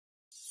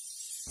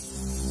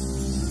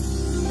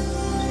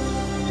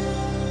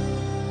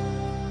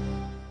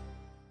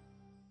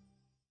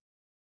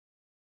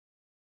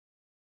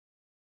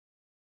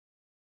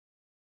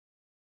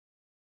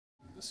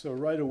So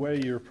right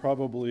away, you're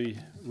probably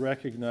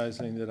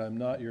recognizing that I'm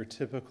not your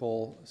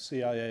typical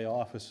CIA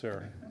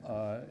officer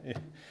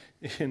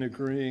in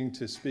agreeing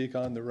to speak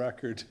on the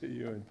record to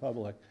you in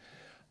public.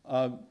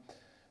 I've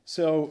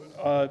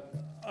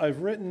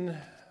written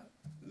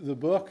the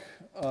book,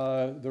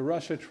 The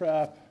Russia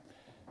Trap.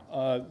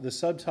 The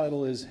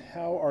subtitle is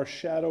How Our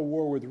Shadow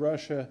War with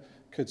Russia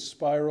Could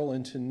Spiral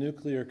into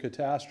Nuclear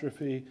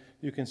Catastrophe.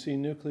 You can see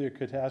nuclear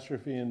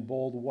catastrophe in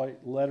bold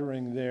white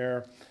lettering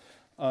there.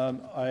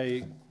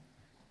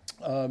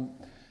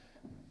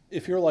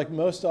 If you're like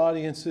most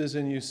audiences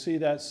and you see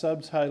that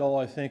subtitle,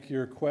 I think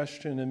your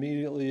question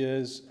immediately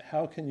is,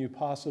 how can you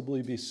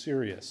possibly be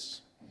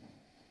serious?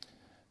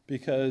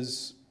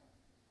 Because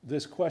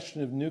this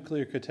question of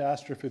nuclear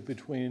catastrophe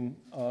between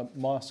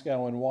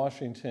Moscow and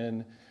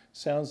Washington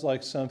sounds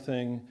like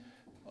something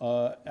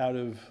out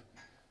of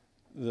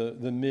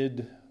the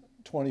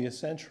mid-20th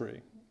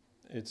century.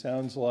 It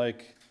sounds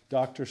like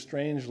Dr.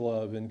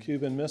 Strangelove and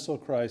Cuban Missile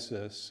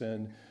Crisis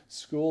and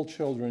school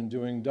children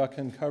doing duck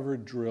and cover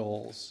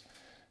drills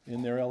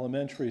in their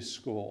elementary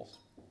schools.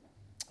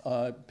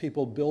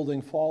 People building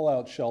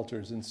fallout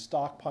shelters and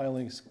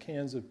stockpiling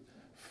cans of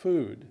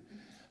food.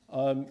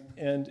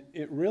 And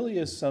it really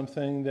is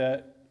something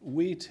that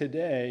we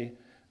today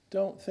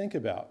don't think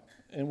about.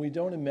 And we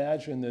don't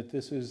imagine that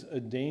this is a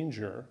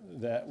danger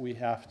that we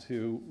have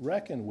to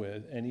reckon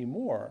with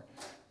anymore.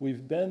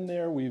 We've been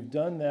there, we've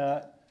done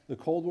that. The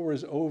Cold War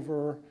is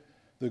over,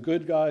 the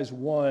good guys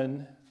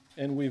won,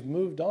 and we've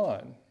moved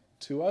on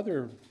to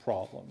other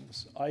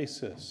problems,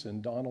 ISIS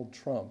and Donald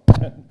Trump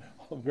and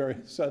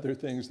various other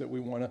things that we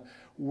want to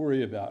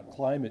worry about,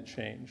 climate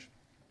change.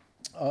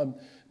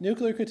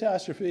 Nuclear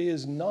catastrophe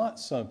is not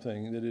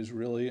something that is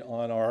really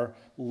on our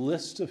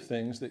list of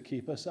things that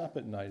keep us up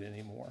at night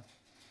anymore.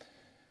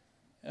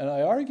 And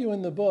I argue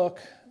in the book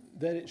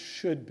that it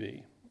should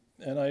be.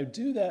 And I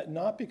do that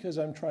not because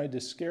I'm trying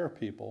to scare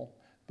people,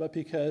 but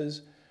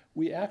because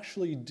we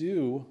actually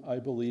do, I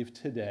believe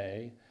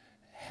today,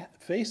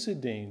 face a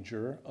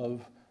danger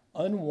of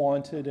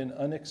unwanted and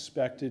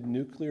unexpected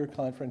nuclear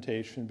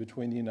confrontation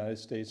between the United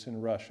States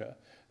and Russia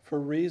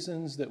for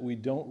reasons that we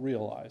don't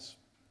realize.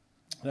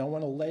 And I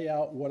want to lay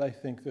out what I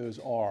think those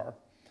are.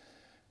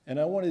 And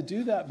I want to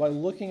do that by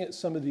looking at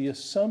some of the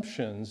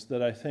assumptions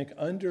that I think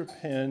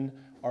underpin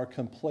our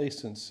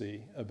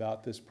complacency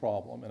about this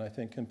problem. And I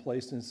think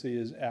complacency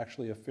is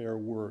actually a fair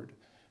word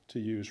to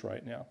use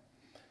right now.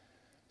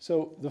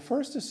 So the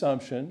first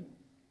assumption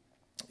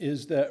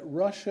is that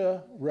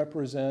Russia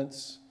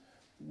represents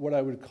what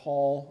I would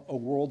call a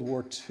World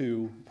War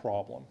II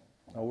problem.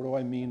 Now, what do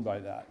I mean by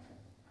that?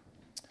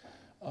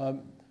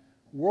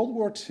 World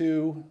War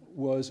II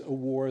was a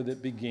war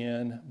that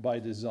began by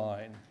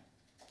design.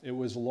 It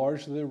was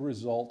largely a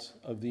result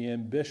of the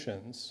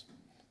ambitions,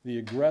 the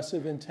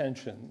aggressive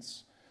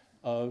intentions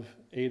of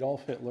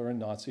Adolf Hitler and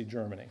Nazi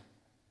Germany.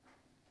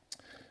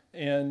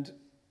 And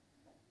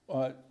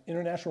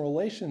international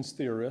relations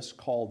theorists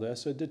call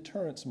this a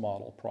deterrence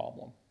model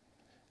problem.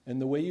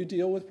 And the way you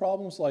deal with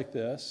problems like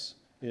this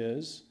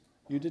is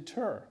you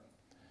deter.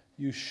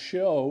 You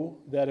show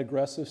that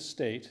aggressive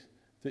state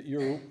that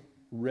you're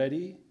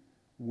ready,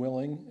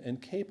 willing,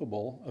 and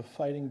capable of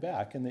fighting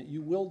back, and that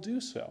you will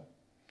do so.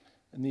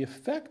 And the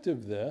effect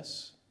of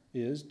this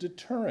is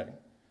deterring.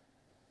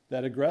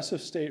 That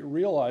aggressive state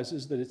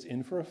realizes that it's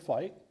in for a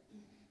fight,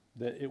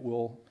 that it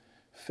will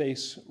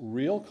face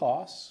real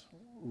costs,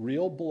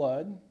 real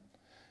blood,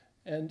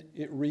 and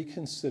it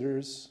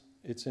reconsiders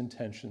its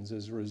intentions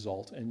as a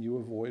result, and you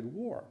avoid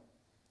war.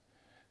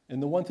 And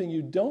the one thing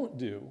you don't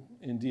do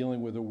in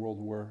dealing with a World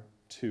War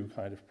II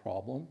kind of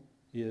problem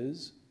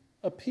is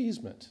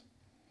appeasement.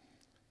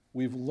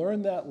 We've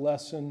learned that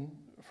lesson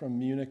from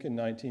Munich in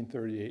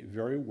 1938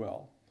 very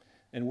well,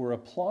 and we're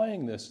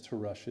applying this to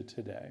Russia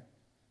today.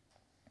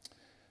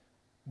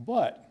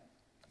 But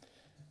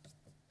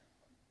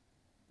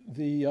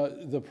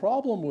the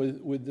problem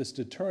with this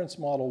deterrence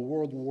model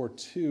World War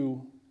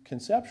II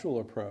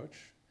conceptual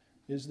approach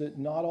is that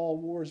not all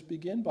wars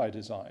begin by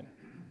design.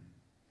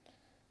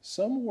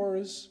 Some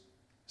wars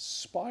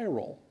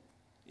spiral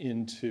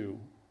into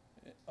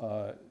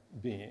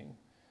being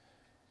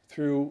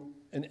through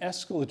an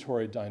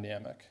escalatory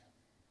dynamic,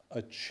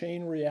 a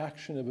chain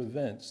reaction of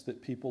events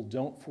that people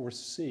don't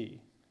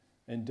foresee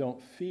and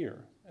don't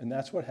fear. And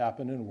that's what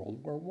happened in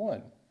World War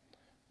I.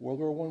 World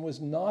War I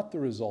was not the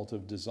result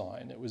of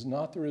design. It was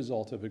not the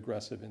result of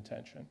aggressive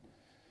intention.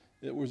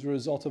 It was the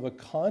result of a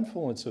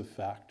confluence of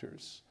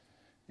factors,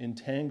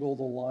 entangled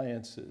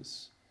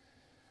alliances,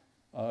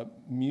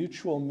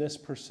 mutual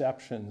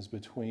misperceptions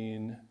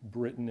between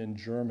Britain and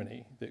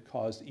Germany that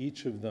caused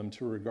each of them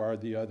to regard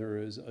the other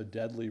as a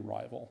deadly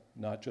rival,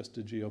 not just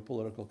a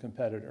geopolitical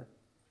competitor.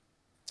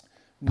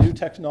 New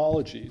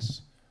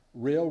technologies,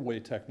 railway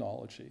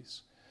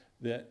technologies,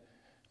 that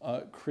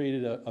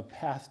created a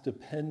path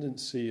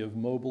dependency of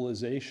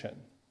mobilization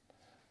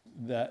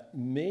that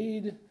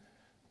made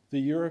the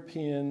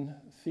European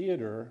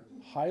theater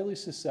highly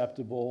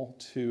susceptible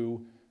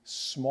to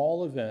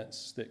small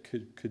events that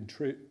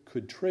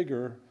could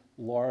trigger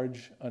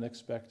large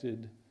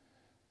unexpected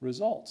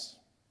results.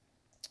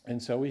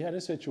 And so we had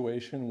a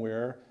situation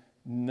where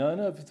none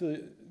of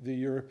the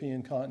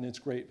European continent's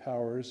great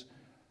powers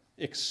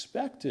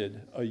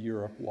expected a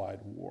Europe-wide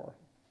war,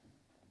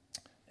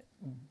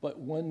 but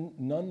one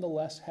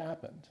nonetheless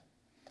happened.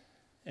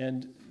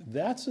 And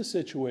that's a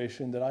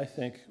situation that I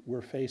think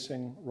we're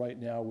facing right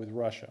now with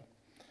Russia.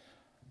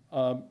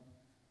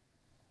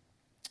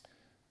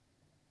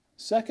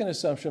 Second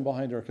assumption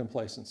behind our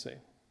complacency.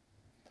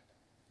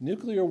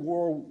 Nuclear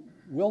war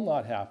will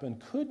not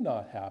happen, could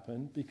not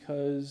happen,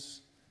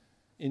 because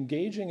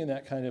engaging in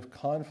that kind of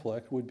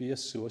conflict would be a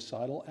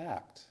suicidal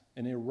act,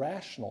 an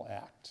irrational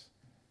act.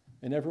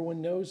 And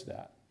everyone knows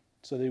that,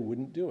 so they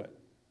wouldn't do it.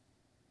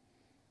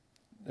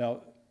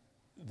 Now,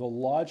 the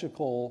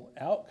logical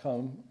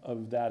outcome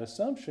of that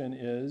assumption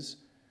is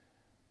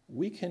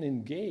we can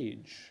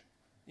engage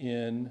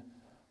in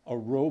a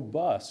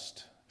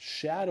robust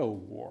shadow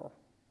war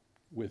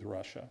with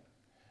Russia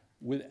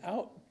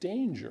without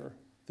danger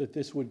that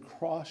this would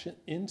cross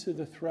into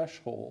the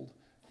threshold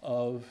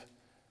of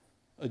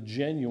a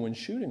genuine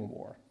shooting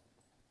war.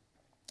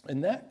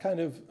 And that kind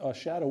of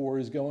shadow war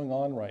is going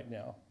on right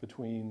now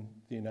between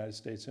the United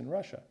States and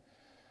Russia.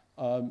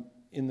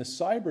 In the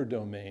cyber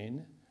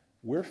domain,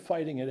 we're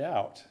fighting it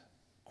out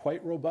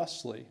quite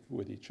robustly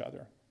with each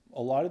other.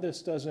 A lot of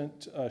this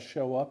doesn't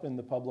show up in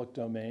the public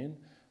domain.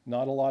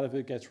 Not a lot of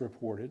it gets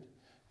reported.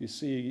 You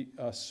see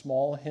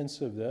small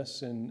hints of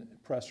this in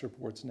press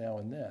reports now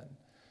and then.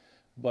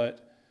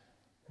 But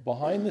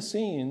behind the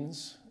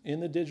scenes, in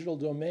the digital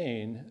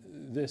domain,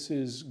 this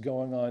is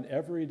going on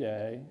every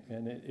day,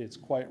 and it's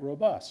quite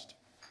robust.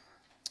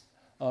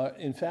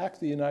 In fact,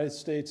 the United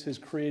States has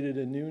created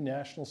a new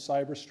national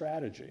cyber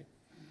strategy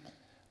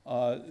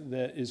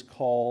that is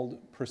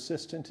called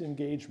persistent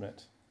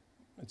engagement.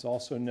 It's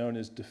also known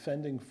as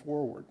defending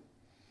forward.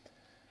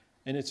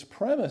 And it's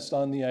premised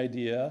on the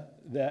idea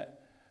that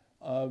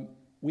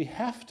we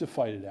have to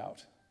fight it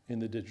out in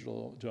the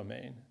digital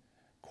domain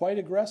quite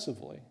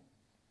aggressively.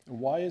 And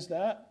why is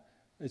that?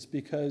 It's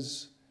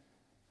because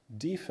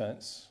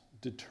defense,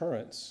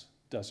 deterrence,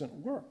 doesn't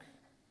work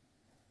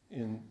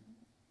in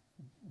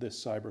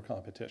this cyber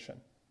competition.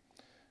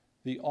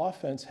 The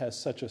offense has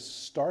such a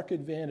stark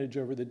advantage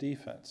over the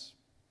defense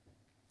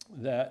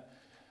that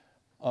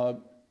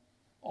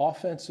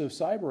offensive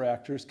cyber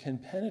actors can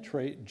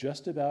penetrate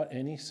just about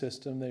any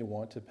system they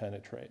want to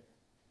penetrate.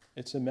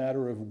 It's a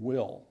matter of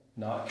will,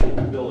 not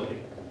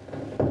capability.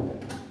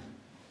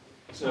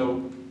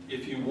 So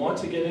if you want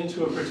to get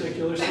into a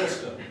particular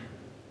system,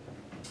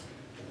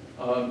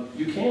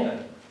 you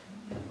can,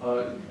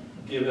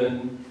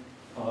 given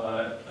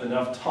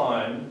enough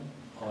time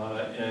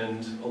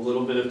and a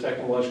little bit of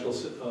technological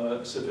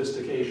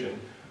sophistication,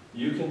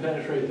 you can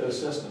penetrate those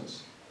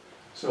systems.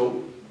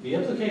 So the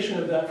implication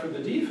of that for the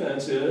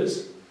defense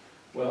is,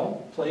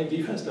 well, playing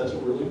defense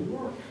doesn't really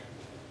work.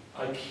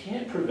 I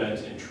can't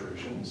prevent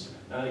intrusions,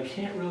 and I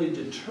can't really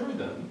deter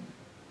them,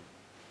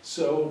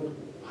 so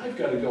I've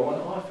got to go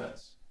on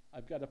offense.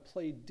 I've got to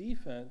play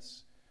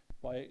defense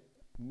by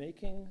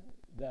making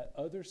that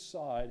other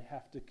side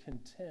have to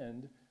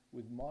contend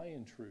with my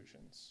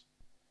intrusions.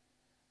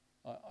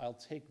 I'll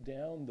take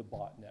down the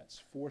botnets,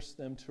 force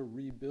them to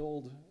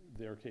rebuild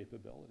their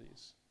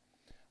capabilities.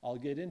 I'll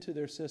get into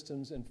their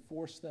systems and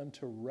force them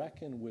to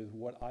reckon with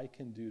what I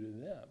can do to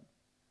them.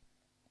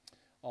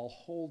 I'll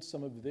hold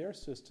some of their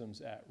systems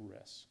at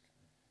risk.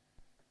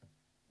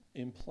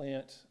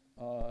 Implant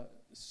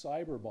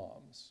cyber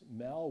bombs,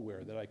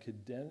 malware that I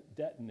could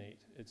detonate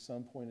at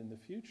some point in the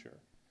future,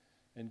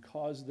 and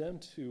cause them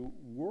to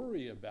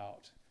worry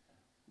about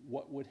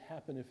what would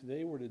happen if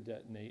they were to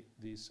detonate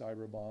these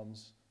cyber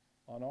bombs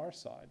on our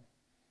side.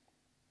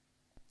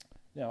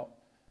 Now,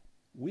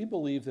 we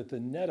believe that the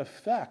net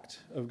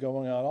effect of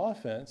going on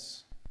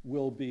offense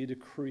will be to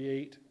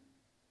create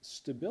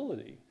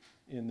stability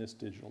in this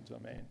digital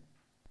domain.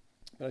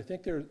 But I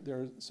think there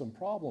are some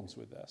problems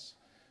with this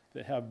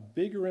that have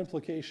bigger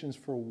implications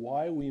for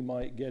why we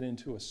might get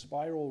into a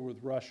spiral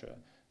with Russia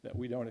that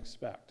we don't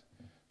expect.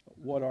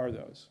 What are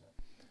those?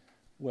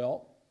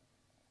 Well,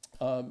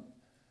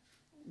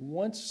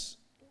 once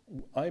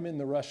I'm in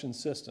the Russian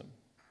system,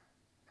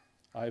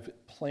 I've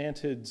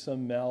planted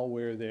some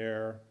malware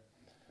there,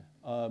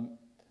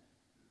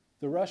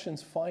 the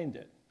Russians find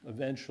it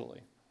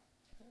eventually.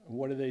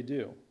 What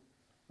do?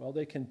 Well,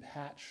 they can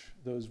patch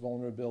those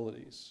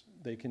vulnerabilities.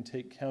 They can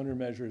take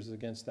countermeasures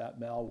against that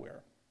malware.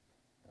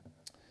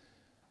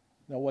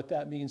 Now, what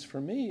that means for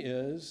me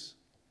is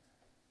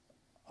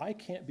I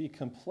can't be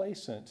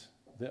complacent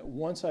that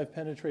once I've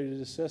penetrated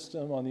a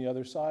system on the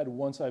other side,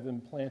 once I've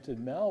implanted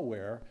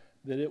malware,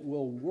 that it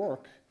will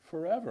work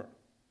forever.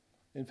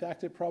 In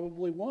fact, it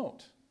probably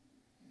won't.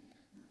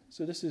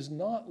 So this is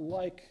not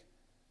like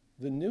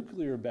the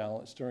nuclear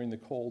balance during the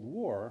Cold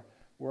War,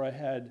 where I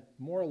had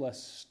more or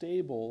less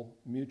stable,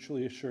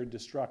 mutually assured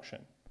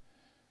destruction.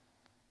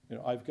 You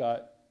know, I've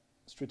got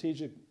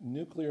strategic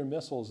nuclear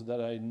missiles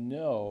that I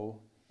know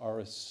are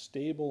a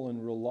stable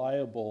and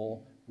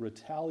reliable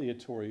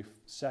retaliatory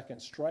second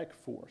strike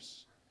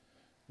force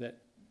that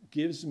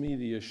gives me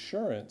the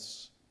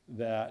assurance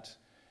that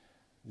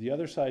the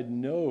other side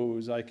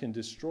knows I can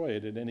destroy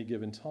it at any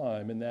given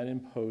time, and that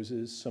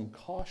imposes some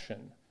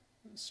caution,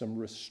 some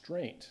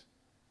restraint,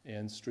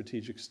 and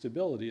strategic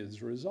stability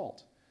as a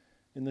result.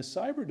 In the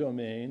cyber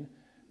domain,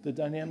 the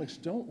dynamics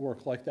don't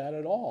work like that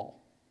at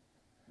all.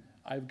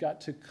 I've got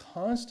to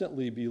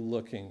constantly be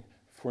looking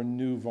for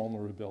new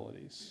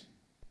vulnerabilities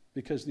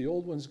because the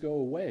old ones go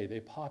away. They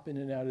pop in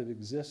and out of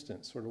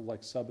existence, sort of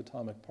like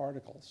subatomic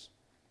particles.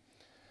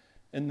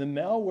 And the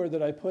malware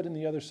that I put in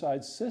the other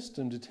side's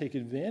system to take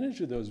advantage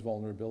of those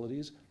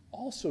vulnerabilities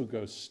also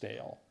goes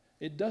stale.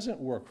 It doesn't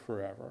work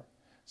forever.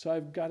 So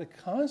I've got to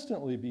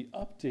constantly be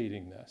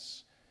updating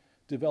this,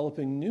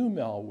 developing new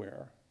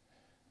malware,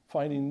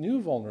 finding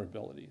new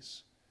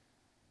vulnerabilities.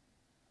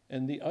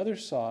 And the other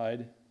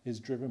side is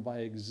driven by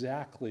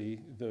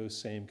exactly those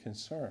same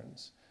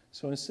concerns.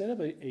 So instead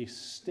of a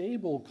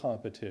stable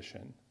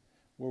competition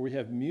where we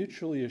have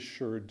mutually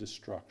assured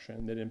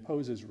destruction that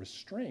imposes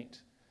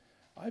restraint,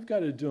 I've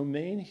got a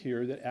domain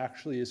here that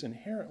actually is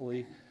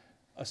inherently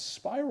a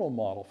spiral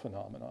model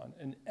phenomenon,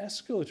 an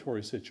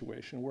escalatory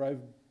situation where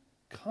I've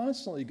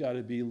constantly got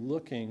to be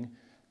looking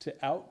to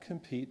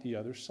outcompete the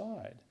other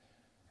side,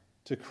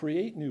 to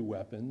create new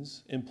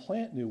weapons,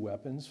 implant new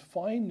weapons,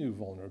 find new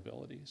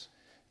vulnerabilities.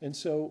 And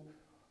so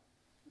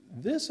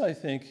this, I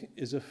think,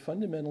 is a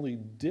fundamentally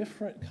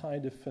different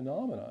kind of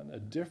phenomenon, a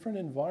different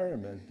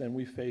environment than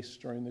we faced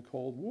during the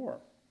Cold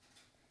War.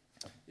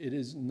 It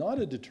is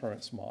not a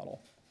deterrence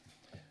model.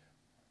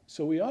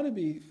 So we ought to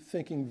be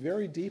thinking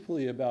very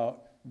deeply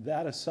about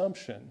that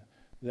assumption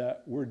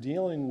that we're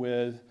dealing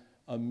with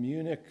a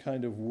Munich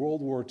kind of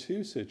World War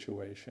II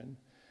situation,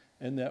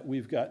 and that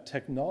we've got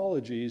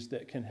technologies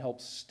that can help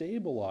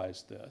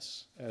stabilize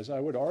this, as I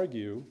would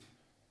argue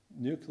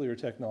nuclear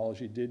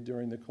technology did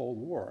during the Cold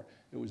War.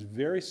 It was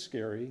very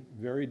scary,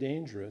 very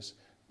dangerous,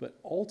 but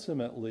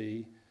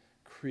ultimately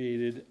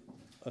created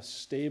a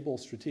stable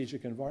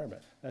strategic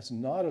environment. That's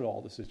not at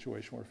all the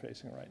situation we're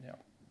facing right now.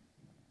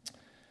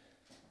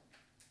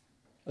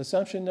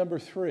 Assumption number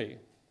 3,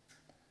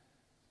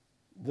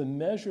 the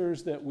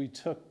measures that we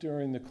took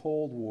during the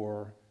Cold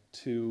War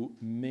to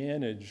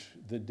manage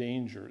the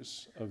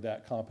dangers of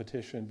that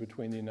competition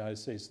between the United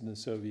States and the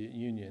Soviet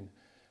Union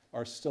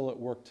are still at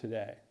work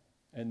today.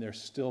 And they're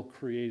still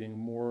creating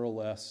more or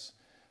less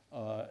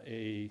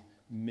a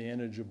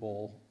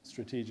manageable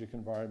strategic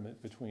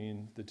environment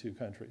between the two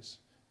countries.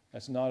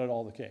 That's not at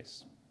all the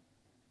case.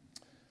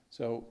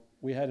 So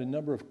we had a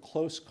number of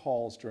close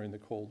calls during the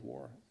Cold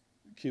War,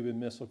 Cuban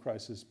Missile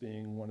Crisis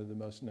being one of the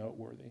most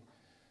noteworthy.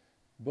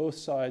 Both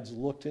sides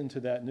looked into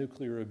that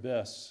nuclear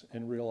abyss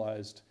and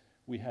realized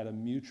we had a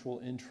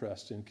mutual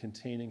interest in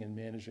containing and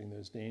managing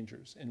those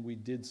dangers, and we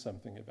did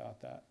something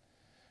about that.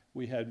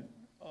 We had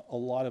a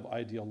lot of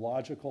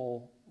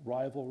ideological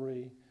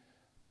rivalry,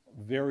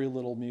 very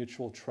little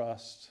mutual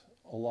trust,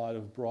 a lot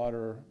of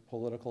broader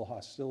political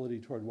hostility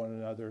toward one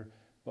another,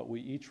 but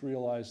we each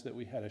realized that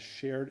we had a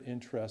shared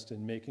interest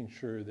in making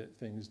sure that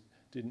things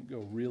didn't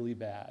go really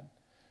bad.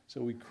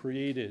 So we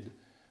created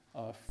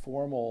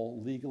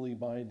formal, legally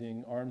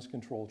binding arms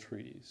control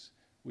treaties.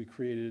 We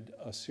created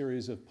a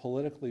series of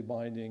politically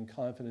binding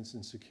confidence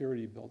and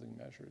security building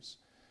measures,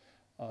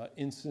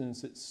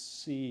 incidents at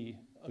sea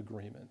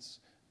agreements,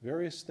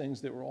 various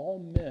things that were all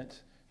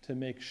meant to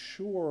make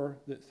sure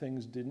that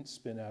things didn't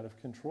spin out of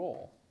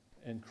control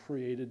and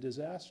create a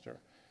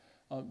disaster.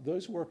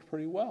 Those worked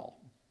pretty well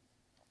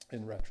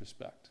in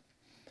retrospect.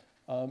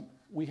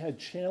 We had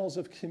channels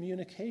of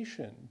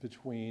communication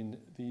between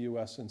the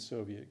US and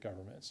Soviet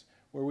governments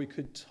where we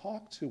could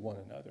talk to one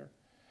another.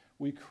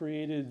 We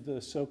created the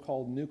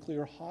so-called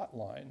nuclear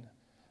hotline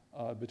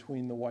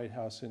between the White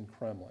House and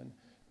Kremlin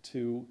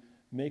to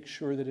make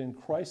sure that in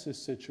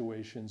crisis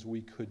situations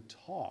we could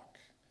talk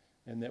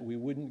and that we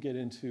wouldn't get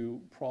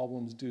into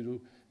problems due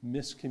to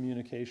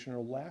miscommunication or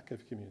lack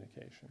of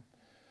communication.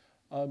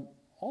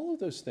 All of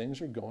those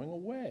things are going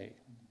away.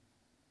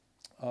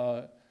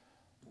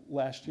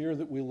 Last year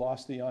that we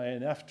lost the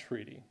INF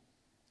treaty.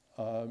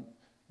 The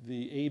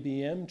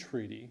ABM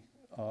treaty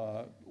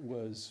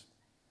was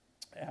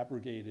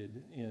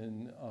abrogated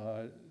in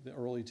the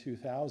early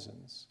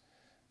 2000s.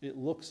 It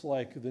looks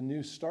like the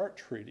New START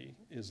treaty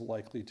is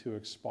likely to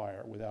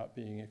expire without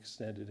being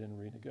extended and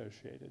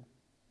renegotiated.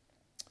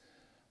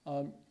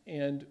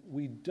 And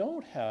we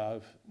don't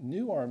have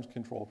new arms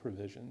control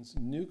provisions,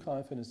 new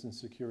confidence and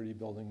security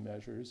building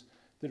measures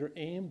that are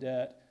aimed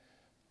at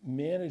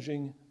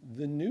managing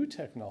the new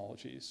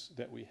technologies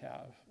that we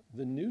have,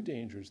 the new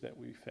dangers that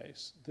we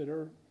face that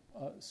are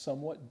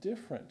somewhat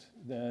different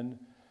than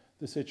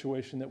the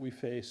situation that we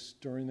faced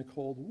during the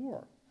Cold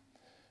War.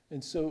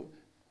 And so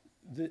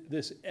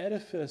this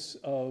edifice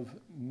of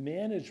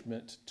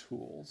management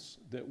tools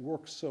that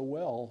worked so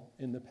well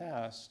in the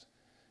past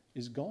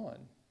is gone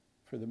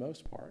for the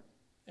most part,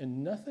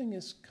 and nothing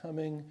is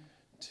coming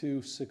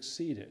to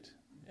succeed it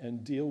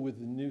and deal with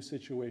the new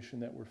situation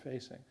that we're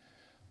facing.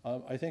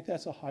 I think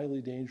that's a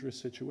highly dangerous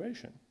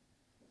situation.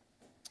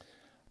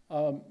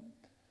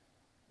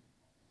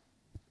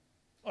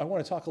 I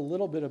want to talk a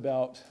little bit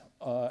about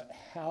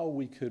how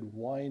we could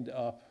wind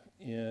up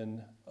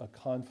in a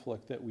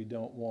conflict that we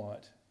don't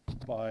want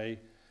by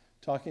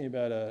talking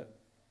about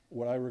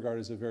what I regard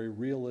as a very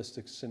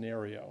realistic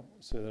scenario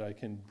so that I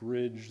can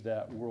bridge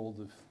that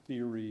world of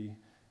theory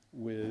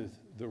with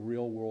the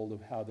real world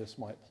of how this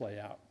might play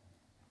out.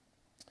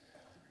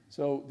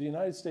 So the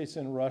United States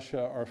and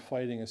Russia are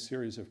fighting a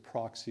series of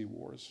proxy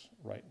wars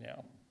right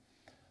now.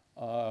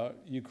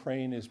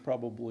 Ukraine is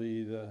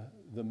probably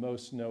the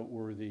most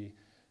noteworthy.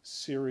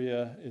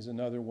 Syria is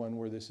another one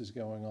where this is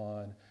going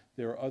on.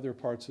 There are other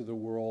parts of the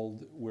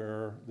world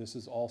where this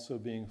is also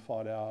being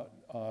fought out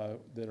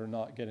that are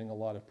not getting a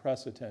lot of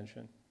press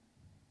attention.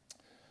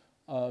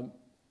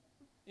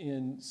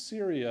 In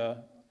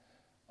Syria,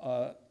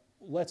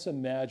 let's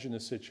imagine a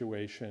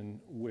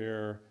situation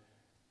where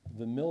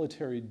the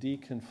military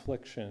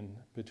deconfliction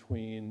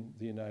between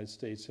the United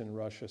States and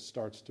Russia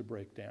starts to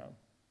break down.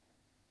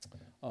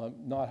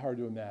 Not hard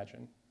to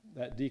imagine.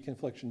 That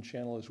deconfliction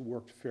channel has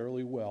worked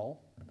fairly well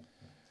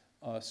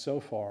so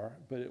far,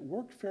 but it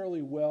worked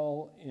fairly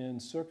well in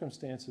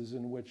circumstances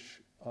in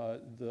which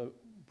the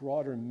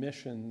broader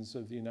missions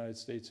of the United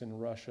States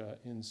and Russia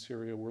in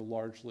Syria were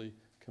largely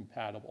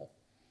compatible.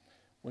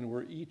 When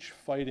we're each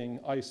fighting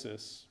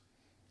ISIS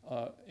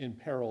in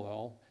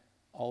parallel,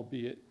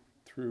 albeit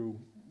through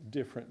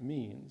different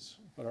means,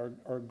 but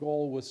our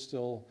goal was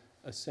still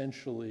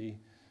essentially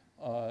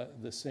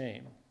the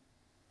same.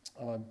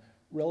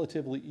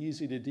 Relatively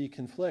easy to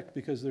deconflict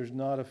because there's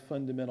not a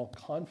fundamental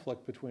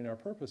conflict between our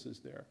purposes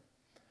there.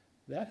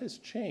 That has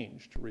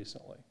changed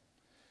recently.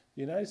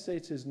 The United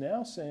States is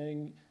now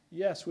saying,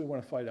 yes, we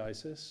want to fight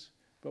ISIS,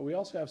 but we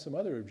also have some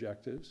other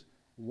objectives,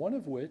 one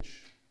of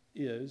which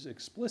is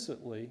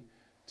explicitly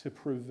to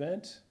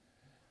prevent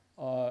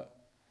the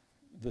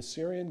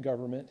Syrian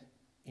government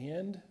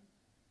and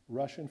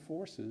Russian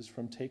forces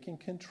from taking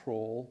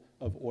control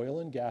of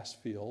oil and gas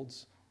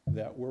fields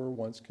that were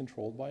once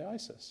controlled by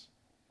ISIS.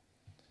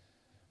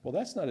 Well,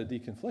 that's not a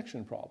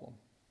deconfliction problem.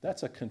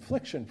 That's a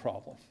confliction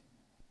problem.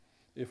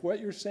 If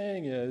what you're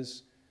saying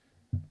is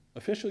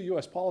official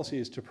US policy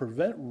is to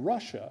prevent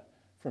Russia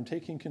from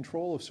taking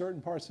control of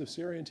certain parts of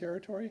Syrian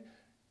territory,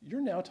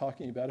 you're now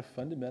talking about a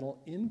fundamental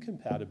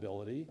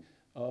incompatibility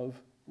of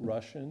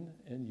Russian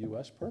and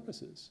US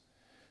purposes.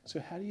 So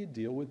how do you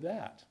deal with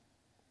that?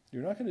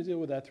 You're not going to deal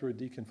with that through a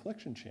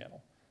deconfliction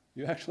channel.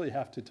 You actually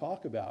have to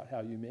talk about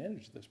how you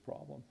manage this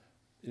problem.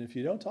 And if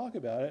you don't talk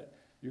about it,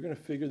 you're going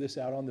to figure this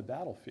out on the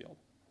battlefield.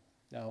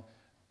 Now,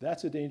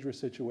 that's a dangerous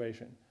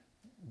situation.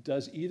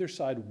 Does either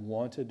side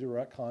want a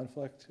direct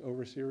conflict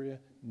over Syria?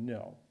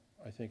 No.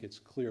 I think it's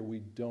clear we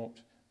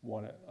don't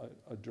want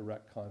a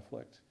direct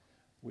conflict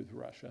with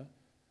Russia.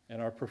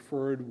 And our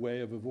preferred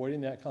way of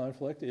avoiding that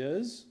conflict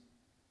is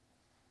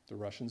the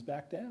Russians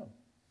back down.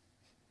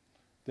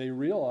 They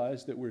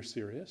realize that we're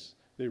serious.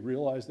 They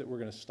realize that we're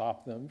going to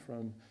stop them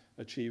from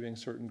achieving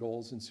certain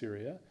goals in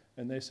Syria.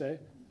 And they say,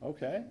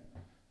 okay,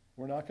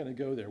 we're not going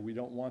to go there. We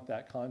don't want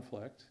that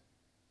conflict.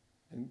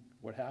 And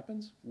what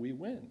happens? We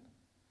win.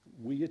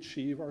 We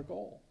achieve our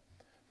goal.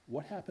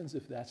 What happens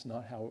if that's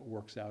not how it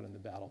works out in the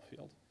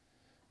battlefield?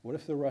 What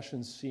if the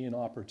Russians see an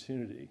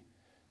opportunity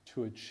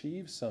to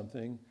achieve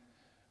something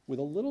with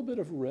a little bit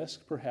of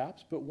risk,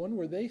 perhaps, but one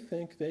where they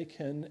think they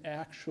can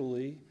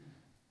actually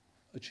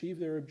achieve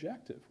their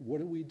objective? What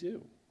do we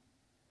do?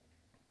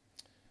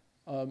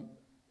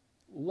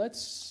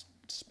 Let's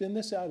spin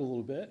this out a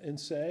little bit and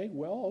say,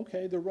 well,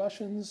 okay, the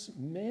Russians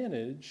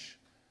manage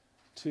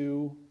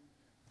to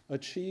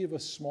achieve a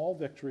small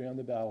victory on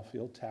the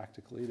battlefield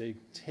tactically. They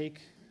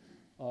take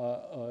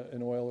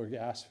an oil or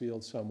gas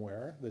field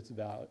somewhere that's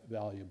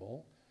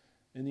valuable.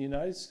 And the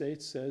United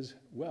States says,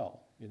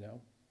 well,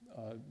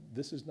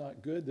 this is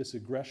not good. This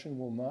aggression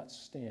will not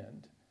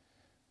stand.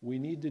 We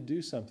need to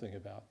do something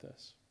about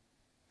this.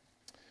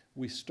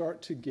 We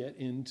start to get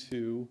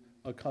into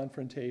a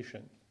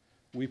confrontation.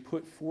 We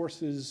put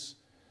forces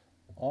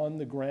on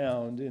the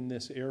ground in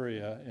this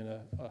area in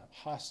a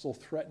hostile,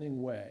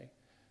 threatening way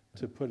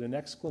to put an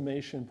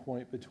exclamation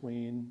point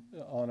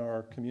on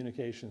our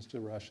communications to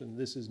Russia.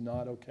 This is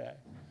not okay.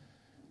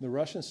 The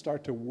Russians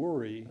start to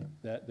worry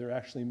that there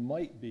actually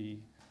might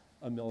be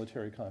a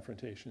military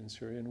confrontation in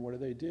Syria, and what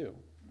do?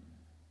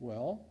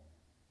 Well,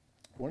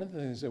 one of the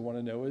things they want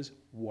to know is,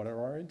 what are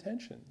our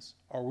intentions?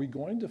 Are we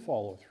going to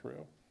follow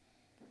through?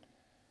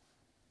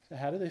 So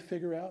how do they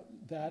figure out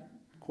that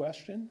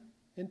question?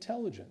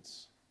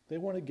 Intelligence. They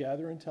want to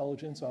gather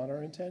intelligence on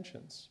our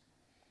intentions.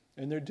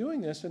 And they're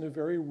doing this in a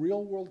very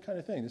real-world kind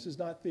of thing. This is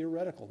not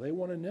theoretical. They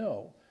want to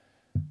know,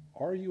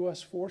 are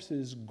U.S.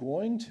 forces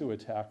going to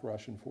attack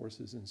Russian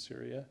forces in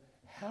Syria?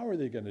 How are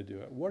they going to do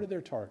it? What are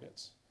their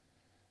targets?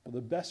 Well,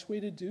 the best way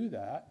to do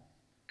that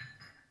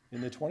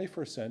in the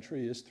 21st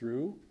century is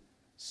through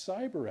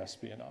cyber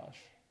espionage.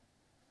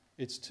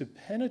 It's to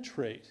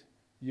penetrate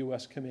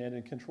U.S. command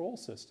and control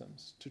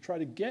systems, to try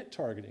to get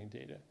targeting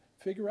data,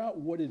 figure out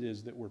what it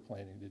is that we're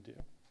planning to do.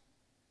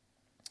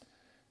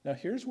 Now,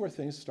 here's where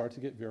things start to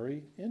get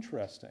very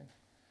interesting.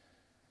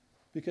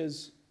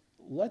 Because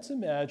let's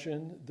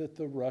imagine that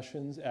the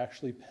Russians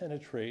actually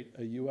penetrate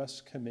a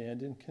US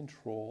command and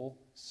control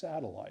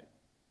satellite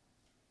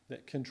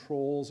that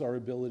controls our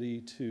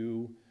ability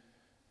to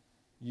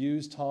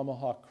use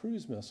Tomahawk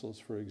cruise missiles,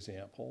 for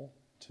example,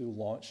 to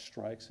launch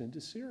strikes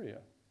into Syria.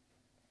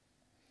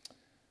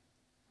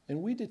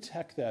 And we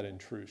detect that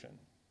intrusion.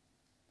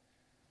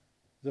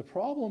 The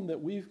problem that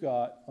we've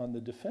got on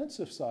the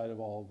defensive side of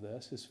all of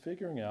this is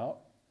figuring out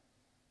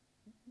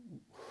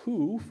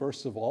who,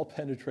 first of all,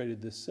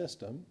 penetrated this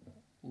system.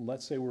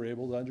 Let's say we're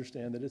able to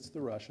understand that it's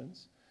the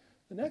Russians.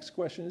 The next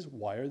question is,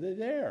 why are they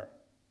there?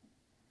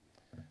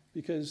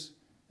 Because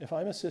if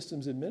I'm a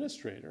systems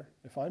administrator,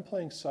 if I'm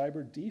playing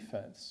cyber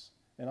defense,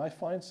 and I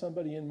find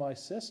somebody in my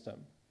system,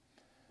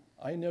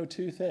 I know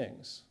two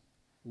things.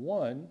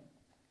 One,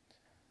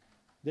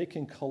 they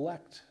can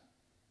collect,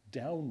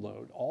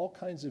 download all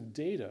kinds of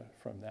data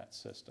from that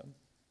system,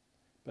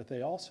 but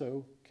they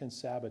also can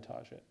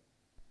sabotage it.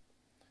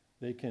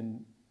 They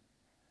can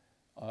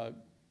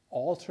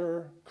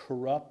alter,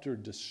 corrupt, or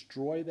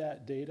destroy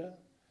that data.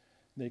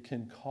 They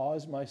can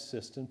cause my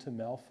system to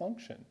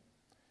malfunction.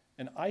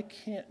 And I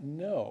can't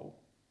know,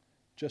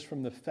 just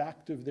from the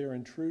fact of their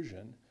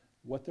intrusion,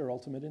 what their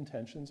ultimate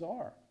intentions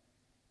are.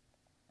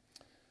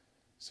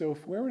 So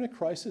if we're in a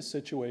crisis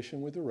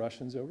situation with the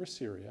Russians over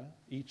Syria,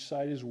 each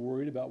side is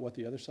worried about what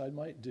the other side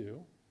might do,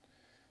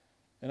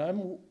 and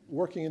I'm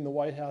working in the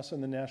White House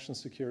and the National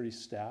Security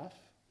staff,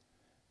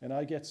 and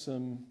I get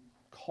some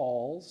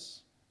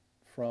calls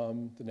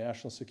from the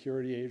National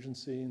Security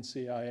Agency and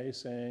CIA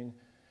saying,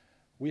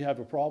 we have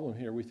a problem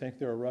here. We think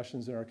there are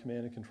Russians in our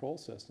command and control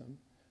system.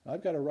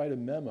 I've got to write a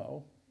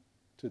memo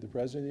to the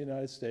President of the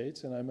United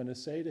States, and I'm going to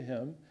say to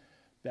him,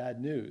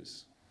 bad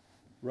news,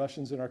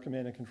 Russians in our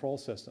command and control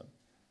system.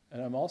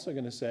 And I'm also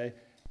going to say,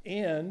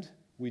 and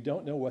we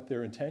don't know what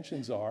their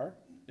intentions are.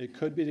 It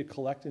could be to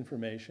collect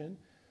information,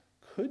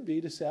 could be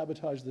to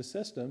sabotage the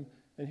system.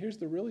 And here's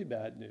the really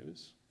bad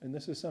news, and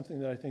this is something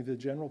that I think the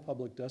general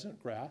public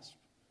doesn't grasp.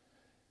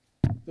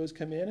 Those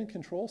command and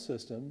control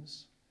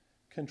systems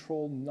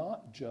control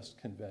not just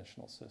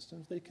conventional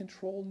systems, they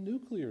control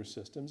nuclear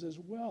systems as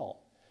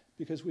well,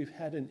 because we've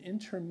had an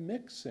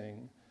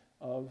intermixing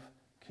of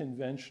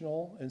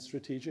conventional and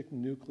strategic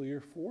nuclear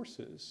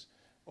forces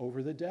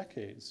over the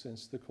decades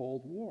since the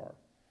Cold War.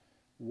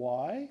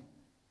 Why?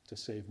 To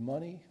save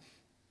money,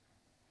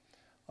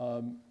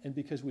 and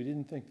because we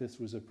didn't think this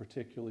was a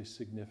particularly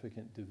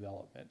significant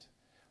development.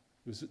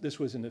 This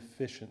was an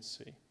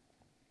efficiency.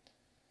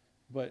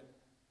 But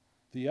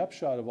the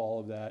upshot of all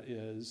of that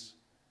is,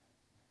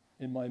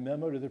 in my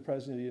memo to the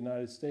President of the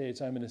United States,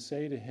 I'm going to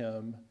say to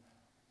him,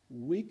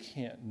 we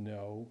can't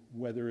know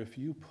whether if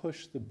you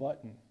push the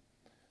button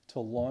to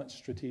launch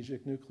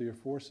strategic nuclear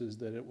forces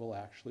that it will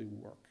actually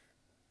work.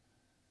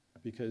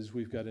 Because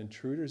we've got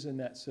intruders in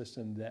that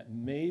system that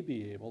may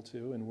be able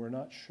to, and we're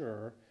not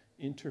sure,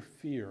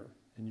 interfere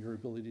in your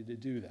ability to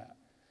do that.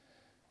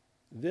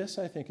 This,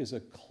 I think, is a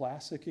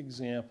classic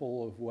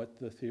example of what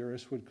the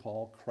theorists would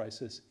call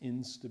crisis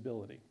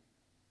instability.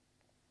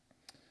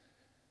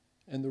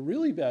 And the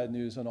really bad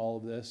news on all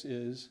of this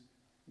is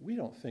we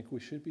don't think we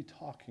should be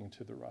talking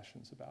to the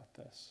Russians about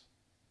this.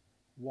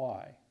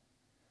 Why?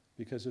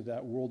 Because of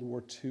that World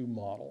War II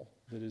model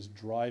that is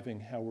driving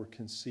how we're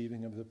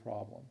conceiving of the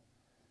problem.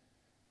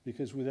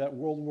 Because with that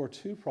World War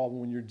II problem,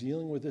 when you're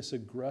dealing with this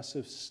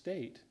aggressive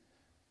state,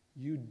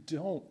 you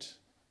don't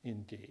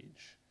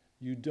engage.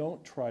 You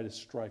don't try to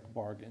strike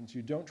bargains.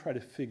 You don't try to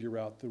figure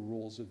out the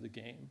rules of the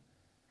game.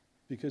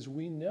 Because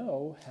we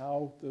know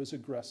how those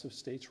aggressive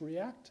states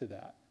react to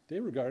that. They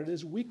regard it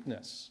as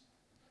weakness,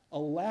 a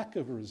lack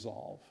of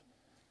resolve,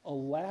 a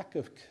lack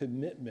of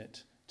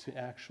commitment to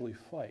actually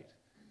fight.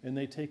 And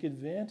they take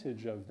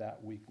advantage of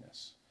that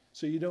weakness.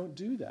 So you don't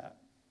do that.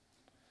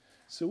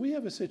 So we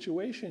have a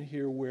situation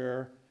here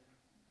where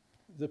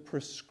the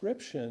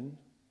prescription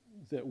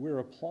that we're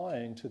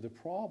applying to the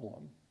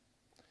problem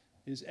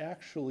is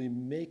actually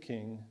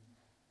making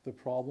the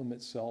problem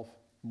itself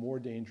more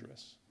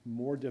dangerous,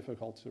 more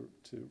difficult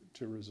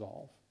to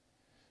resolve.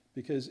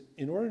 Because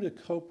in order to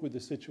cope with the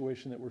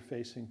situation that we're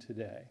facing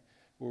today,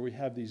 where we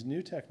have these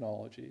new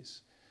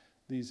technologies,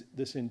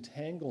 this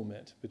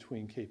entanglement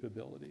between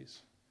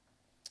capabilities,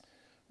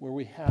 where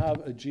we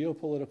have a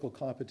geopolitical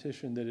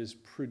competition that is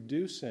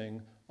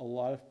producing a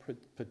lot of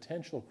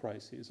potential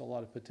crises, a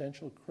lot of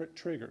potential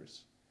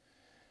triggers,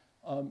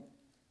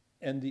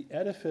 and the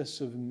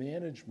edifice of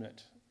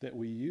management that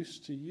we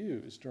used to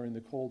use during the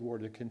Cold War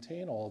to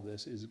contain all of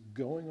this is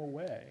going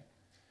away.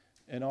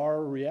 And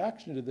our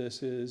reaction to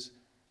this is,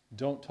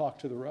 don't talk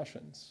to the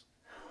Russians,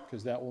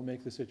 because that will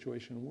make the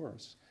situation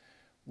worse.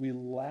 We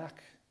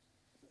lack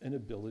an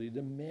ability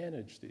to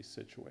manage these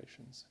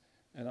situations.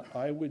 And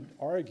I would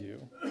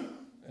argue,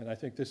 and I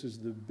think this is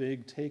the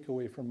big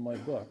takeaway from my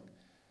book,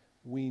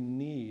 we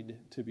need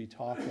to be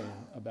talking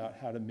about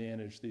how to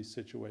manage these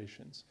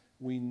situations.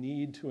 We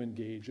need to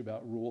engage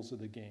about rules of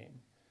the game.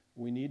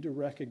 We need to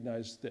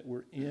recognize that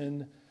we're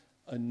in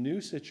a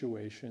new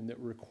situation that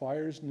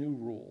requires new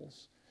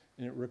rules,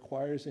 and it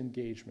requires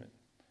engagement.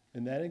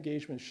 And that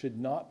engagement should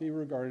not be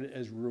regarded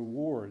as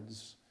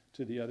rewards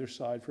to the other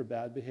side for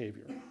bad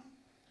behavior.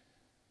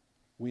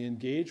 We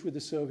engaged with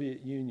the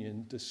Soviet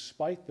Union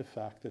despite the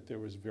fact that there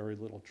was very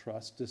little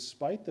trust,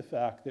 despite the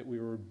fact that we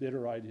were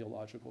bitter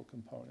ideological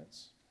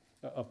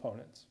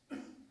opponents.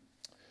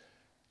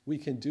 We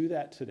can do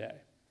that today.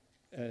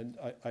 And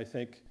I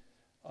think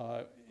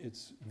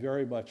it's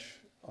very much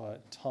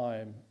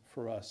time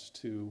for us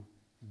to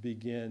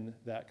begin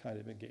that kind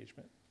of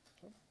engagement.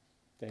 So,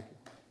 thank you.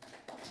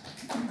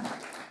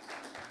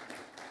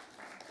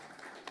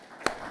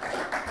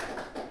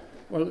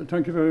 Well,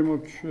 thank you very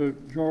much,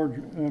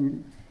 George.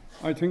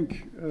 I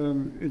think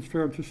it's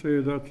fair to say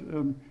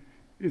that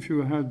if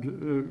you had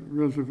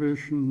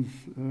reservations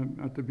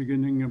at the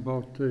beginning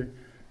about the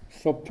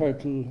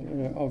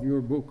subtitle of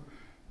your book,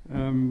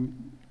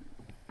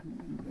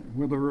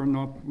 whether or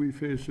not we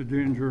face a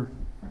danger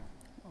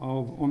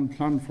of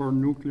unplanned for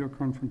nuclear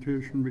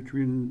confrontation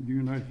between the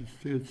United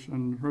States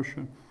and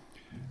Russia,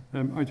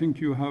 I think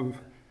you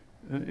have,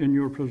 in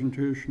your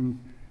presentation,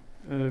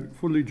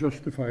 fully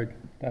justified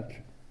that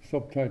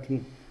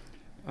subtitle.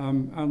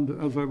 And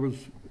as I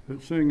was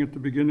saying at the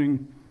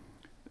beginning,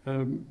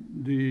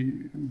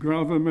 the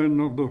gravamen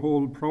of the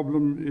whole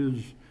problem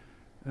is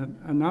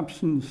an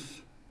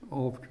absence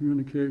of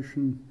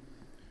communication,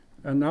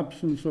 an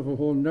absence of a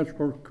whole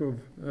network of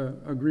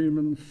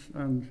agreements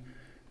and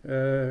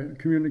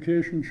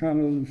communication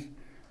channels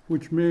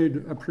which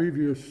made a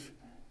previous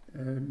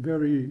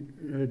very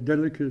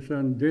delicate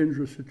and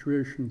dangerous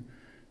situation,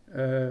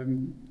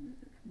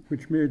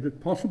 which made it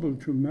possible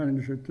to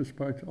manage it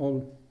despite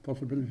all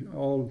possibilities,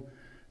 all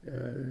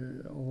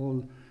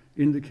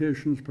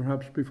indications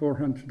perhaps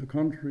beforehand to the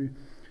contrary.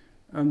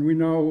 And we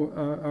now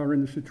are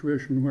in a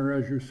situation where,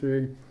 as you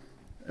say,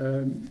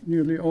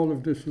 nearly all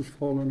of this has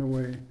fallen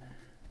away.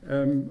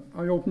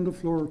 I open the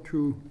floor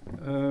to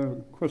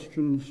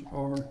questions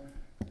or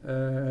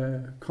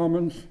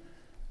comments.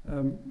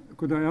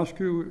 Could I ask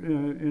you,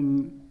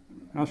 in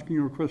asking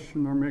your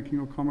question or making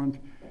a comment,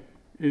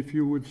 if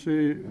you would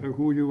say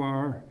who you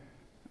are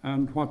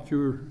and what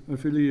your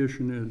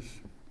affiliation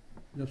is?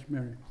 Yes,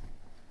 Mary.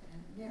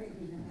 Mary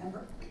Beebe,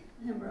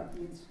 member of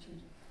the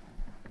Institute.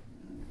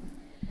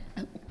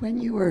 When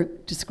you were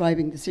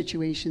describing the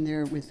situation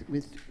there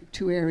with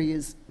two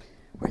areas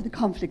where the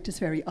conflict is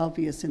very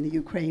obvious in the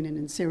Ukraine and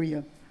in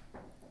Syria,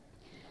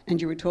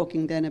 and you were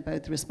talking then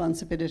about the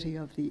responsibility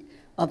of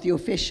the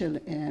official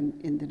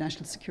in the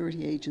National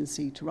Security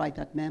Agency to write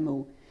that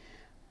memo,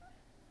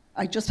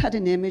 I just had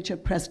an image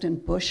of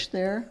President Bush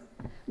there,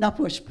 not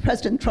Bush,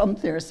 President Trump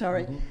there,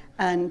 sorry,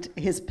 and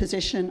his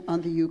position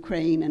on the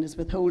Ukraine and his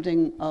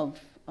withholding of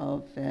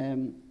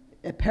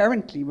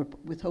apparently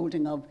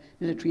withholding of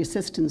military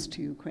assistance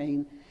to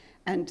Ukraine,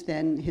 and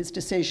then his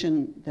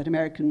decision that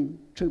American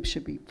troops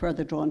should be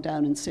further drawn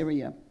down in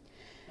Syria.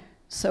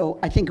 So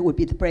I think it would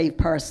be the brave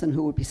person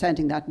who would be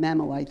sending that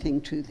memo, I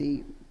think, to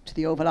the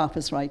Oval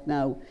Office right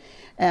now.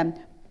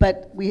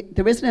 But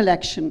there is an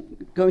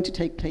election going to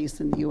take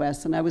place in the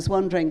US, and I was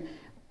wondering,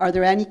 are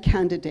there any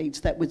candidates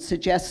that would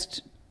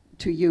suggest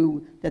to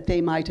you that they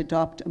might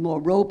adopt a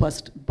more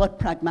robust but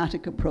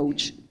pragmatic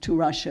approach to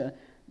Russia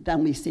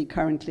than we see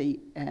currently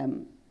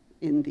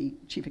in the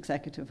chief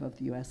executive of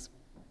the US?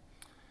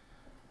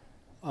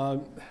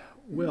 On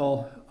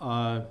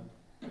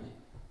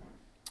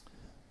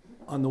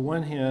the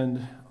one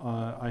hand,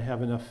 I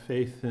have enough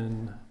faith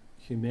in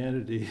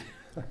humanity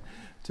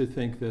to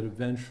think that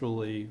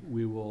eventually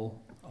we will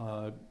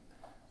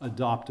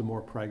adopt a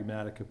more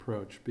pragmatic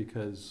approach,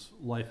 because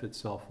life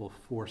itself will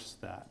force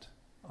that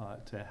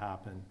to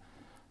happen.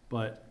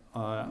 But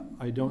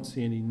I don't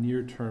see any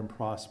near-term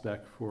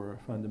prospect for a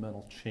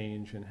fundamental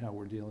change in how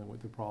we're dealing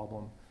with the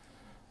problem.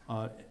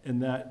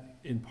 And that,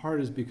 in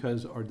part, is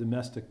because our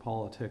domestic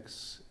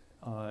politics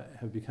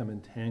have become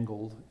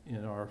entangled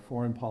in our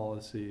foreign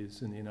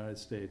policies in the United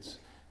States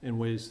in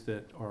ways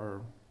that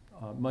are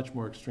much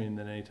more extreme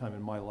than any time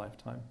in my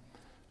lifetime.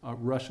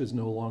 Russia is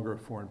no longer a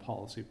foreign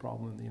policy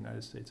problem in the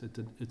United States.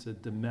 It's a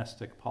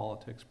domestic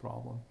politics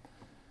problem.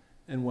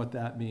 And what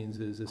that means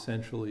is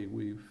essentially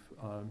we've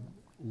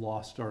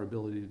lost our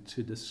ability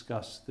to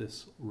discuss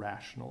this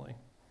rationally.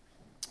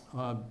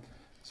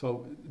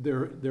 So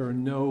there are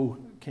no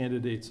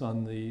candidates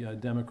on the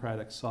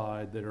Democratic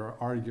side that are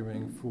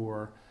arguing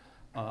for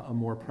a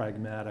more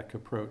pragmatic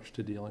approach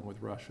to dealing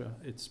with Russia.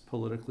 It's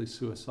politically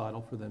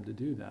suicidal for them to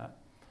do that.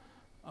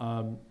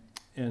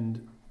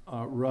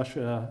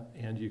 Russia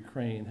and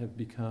Ukraine have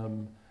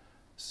become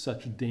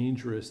such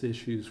dangerous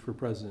issues for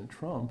President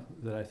Trump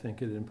that I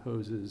think it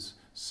imposes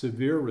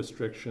severe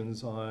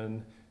restrictions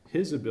on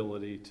his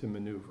ability to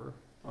maneuver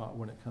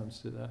when it comes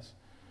to this.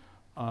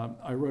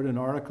 I wrote an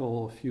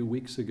article a few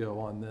weeks ago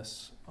on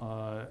this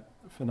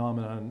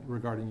phenomenon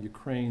regarding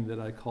Ukraine that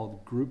I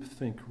called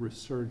groupthink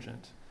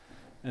resurgent.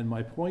 And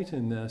my point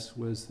in this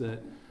was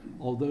that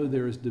although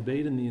there is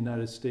debate in the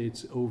United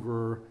States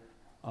over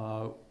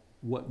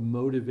what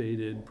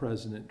motivated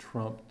President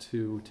Trump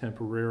to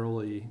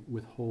temporarily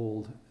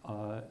withhold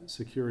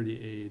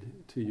security aid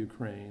to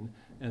Ukraine,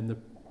 and the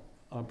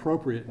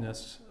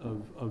appropriateness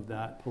of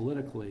that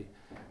politically.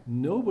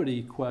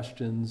 Nobody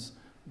questions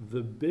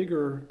the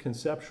bigger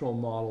conceptual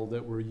model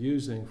that we're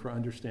using for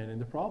understanding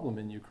the problem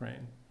in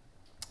Ukraine.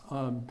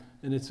 And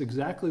it's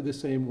exactly the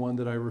same one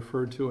that I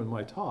referred to in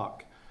my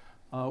talk.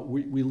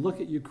 We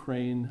look at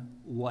Ukraine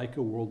like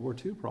a World War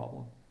II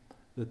problem.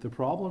 That the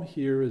problem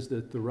here is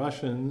that the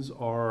Russians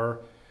are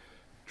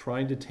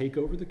trying to take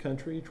over the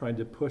country, trying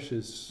to push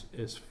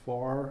as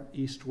far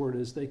eastward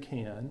as they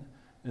can,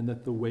 and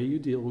that the way you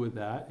deal with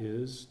that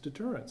is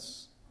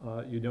deterrence.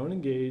 You don't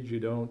engage, you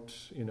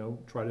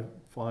don't try to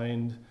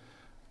find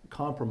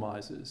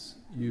compromises.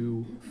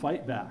 You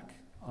fight back.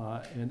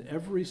 And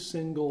every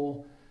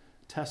single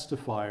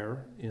testifier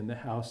in the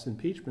House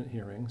impeachment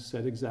hearing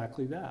said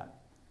exactly that.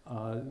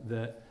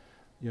 That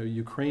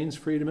Ukraine's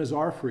freedom is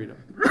our freedom.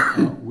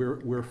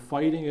 We're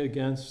fighting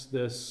against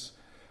this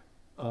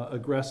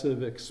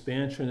aggressive,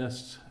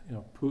 expansionist,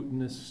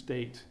 Putinist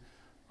state,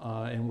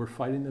 and we're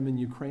fighting them in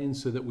Ukraine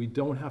so that we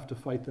don't have to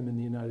fight them in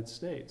the United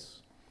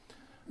States.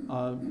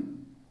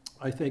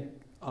 I think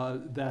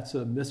that's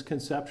a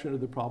misconception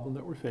of the problem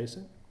that we're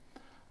facing.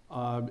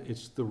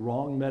 It's the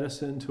wrong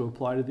medicine to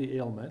apply to the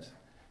ailment,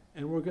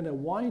 and we're going to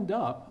wind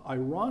up,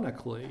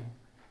 ironically,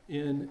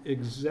 in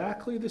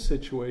exactly the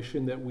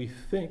situation that we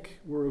think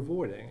we're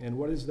avoiding. And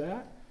what is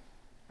that?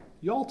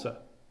 Yalta.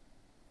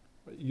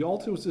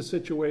 Yalta was a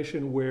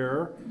situation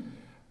where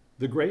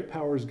the great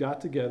powers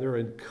got together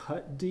and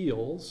cut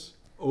deals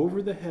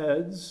over the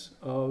heads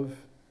of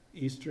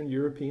Eastern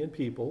European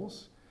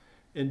peoples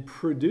and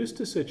produced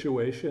a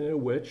situation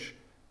in which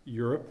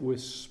Europe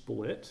was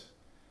split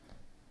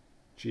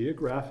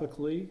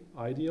geographically,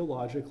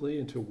 ideologically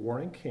into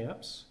warring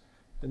camps,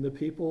 and the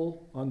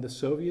people on the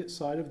Soviet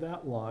side of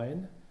that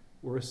line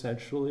were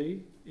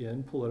essentially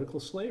in political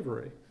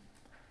slavery.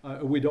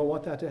 We don't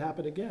want that to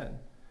happen again.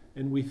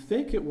 And we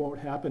think it won't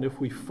happen if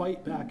we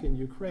fight back in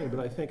Ukraine, but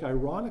I think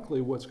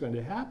ironically what's going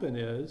to happen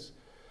is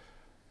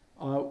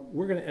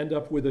we're going to end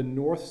up with a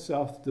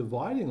north-south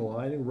dividing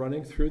line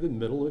running through the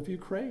middle of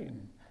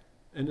Ukraine,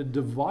 and a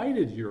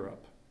divided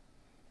Europe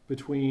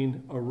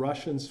between a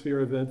Russian sphere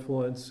of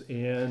influence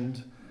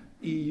and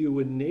EU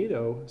and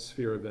NATO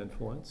sphere of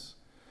influence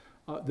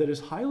that is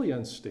highly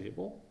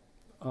unstable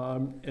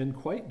and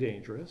quite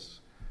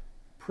dangerous,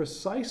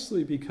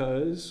 precisely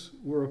because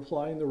we're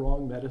applying the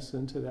wrong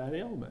medicine to that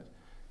ailment.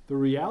 The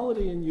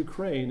reality in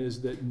Ukraine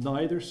is that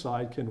neither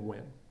side can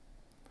win.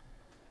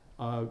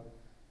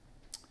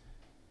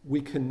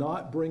 We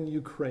cannot bring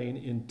Ukraine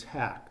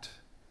intact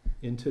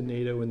into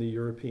NATO and the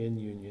European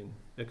Union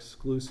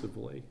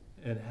exclusively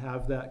and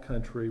have that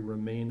country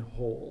remain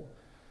whole,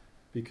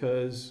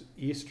 because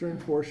eastern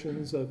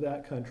portions of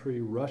that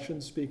country,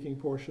 Russian-speaking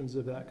portions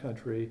of that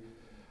country,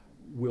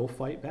 will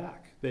fight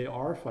back. They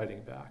are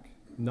fighting back,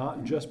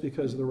 not just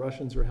because the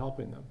Russians are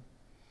helping them.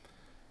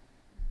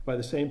 By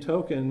the same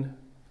token,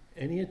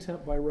 any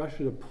attempt by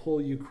Russia to pull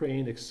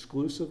Ukraine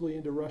exclusively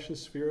into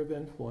Russia's sphere of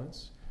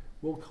influence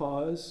will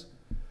cause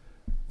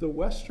the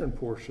western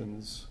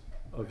portions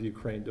of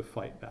Ukraine to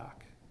fight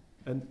back.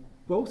 And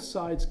both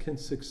sides can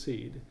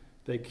succeed.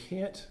 They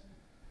can't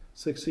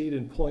succeed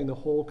in pulling the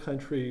whole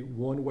country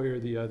one way or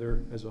the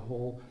other as a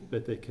whole,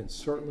 but they can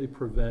certainly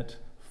prevent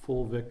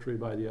full victory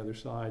by the other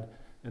side.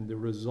 And the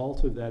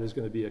result of that is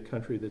going to be a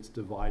country that's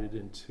divided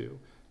in two.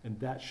 And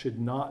that should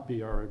not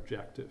be our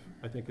objective.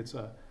 I think it's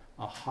a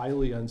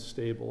highly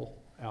unstable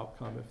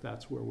outcome if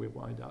that's where we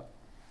wind up.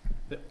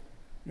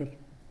 Yes.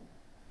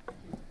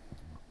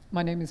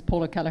 My name is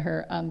Paula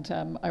Kelleher,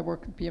 and I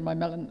work at BNY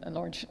Mellon, a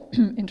large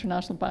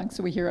international bank.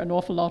 So we hear an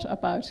awful lot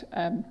about,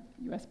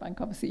 US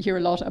bank obviously, hear a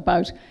lot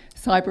about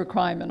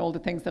cybercrime and all the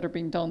things that are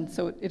being done.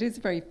 So it is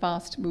a very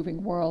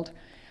fast-moving world.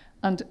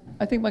 And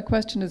I think my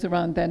question is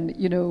around then,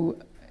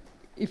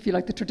 if you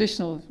like, the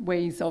traditional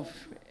ways of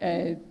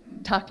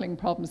tackling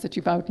problems that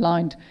you've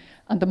outlined,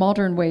 and the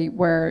modern way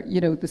where,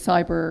 the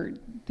cyber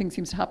thing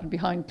seems to happen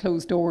behind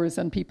closed doors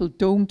and people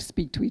don't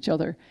speak to each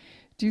other.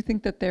 Do you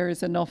think that there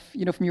is enough,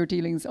 from your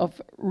dealings,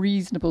 of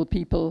reasonable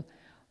people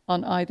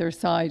on either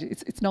side?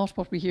 It's not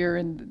what we hear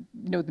in,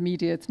 the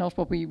media. It's not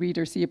what we read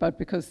or see about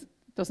because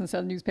it doesn't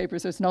sell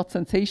newspapers. It's not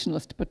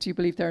sensationalist. But do you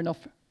believe there are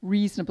enough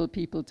reasonable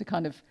people to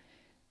kind of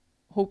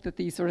hope that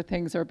these sort of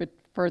things are a bit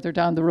further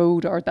down the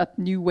road, or that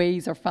new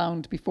ways are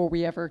found before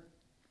we ever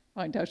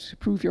find out to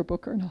prove your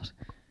book or not?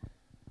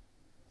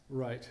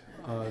 Right.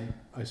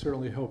 I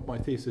certainly hope my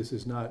thesis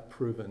is not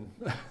proven.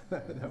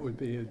 That would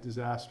be a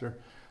disaster.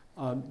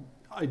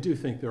 I do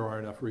think there are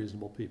enough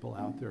reasonable people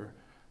out there.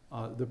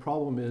 The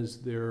problem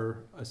is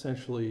they're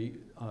essentially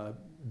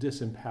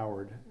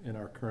disempowered in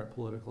our current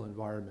political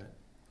environment,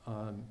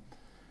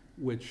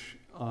 which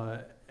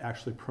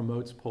actually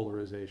promotes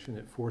polarization.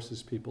 It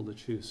forces people to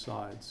choose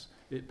sides.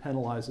 It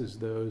penalizes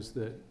those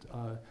that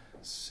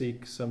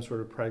seek some sort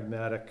of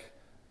pragmatic,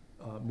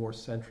 more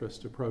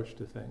centrist approach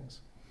to things.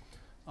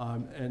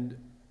 And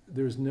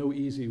there's no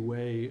easy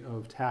way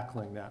of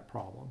tackling that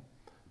problem.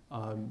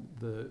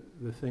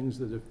 The things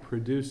that have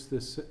produced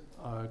this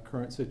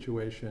current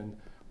situation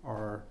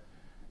are,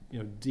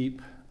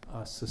 deep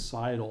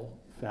societal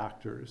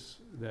factors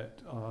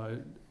that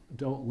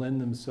don't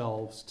lend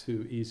themselves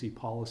to easy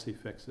policy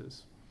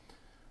fixes.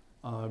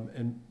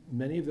 And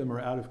many of them are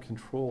out of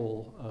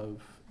control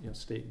of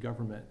state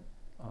government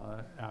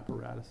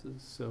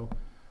apparatuses. So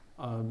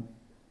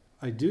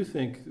I do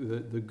think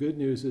that the good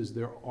news is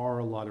there are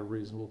a lot of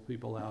reasonable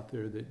people out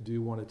there that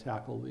do want to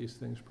tackle these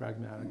things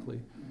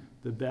pragmatically.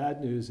 The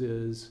bad news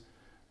is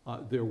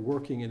they're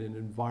working in an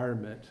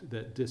environment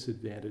that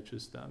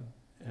disadvantages them,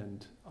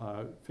 and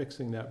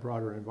fixing that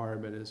broader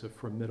environment is a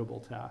formidable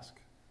task.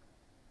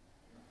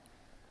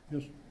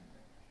 Yes.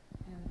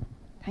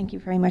 Thank you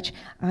very much.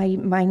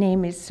 My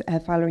name is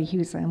Valerie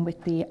Hughes. I'm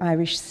with the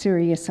Irish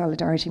Syria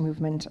Solidarity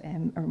Movement,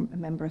 or a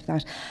member of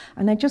that.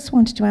 And I just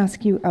wanted to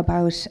ask you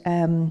about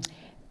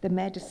the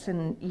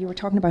medicine. You were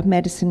talking about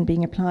medicine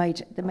being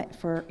applied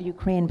for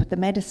Ukraine, but the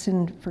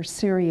medicine for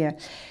Syria,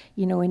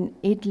 in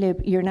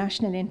Idlib, your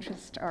national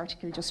interest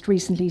article just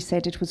recently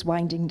said it was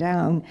winding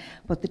down,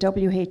 but the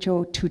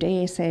WHO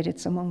today said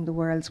it's among the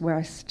world's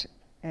worst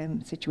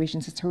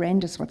situations. It's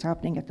horrendous what's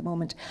happening at the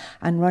moment.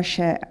 And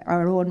Russia,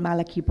 our own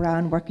Malaki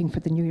Brown, working for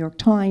the New York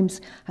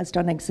Times, has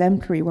done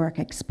exemplary work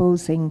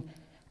exposing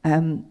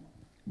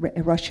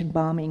Russian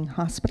bombing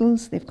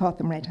hospitals. They've caught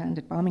them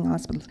red-handed bombing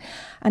hospitals.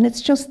 And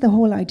it's just the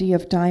whole idea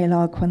of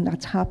dialogue when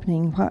that's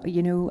happening,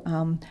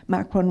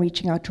 Macron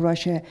reaching out to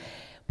Russia,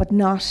 but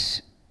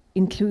not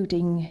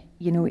including,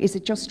 is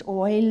it just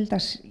oil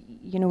that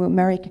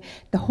America,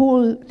 the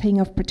whole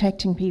thing of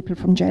protecting people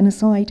from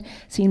genocide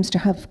seems to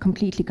have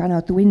completely gone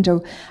out the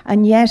window.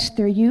 And yet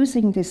they're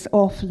using this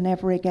awful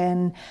never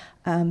again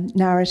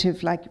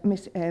narrative, like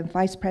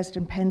Vice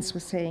President Pence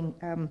was saying,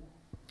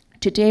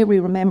 today we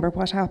remember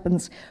what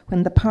happens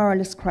when the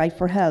powerless cry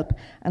for help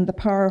and the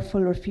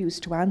powerful refuse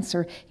to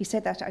answer. He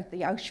said that at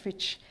the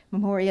Auschwitz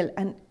Memorial,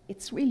 and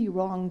it's really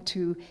wrong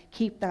to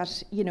keep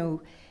that,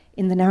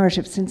 in the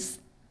narrative. Since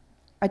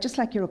I'd just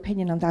like your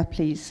opinion on that,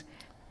 please.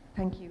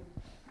 Thank you.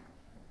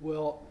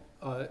 Well,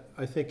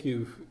 I think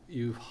you've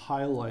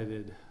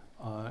highlighted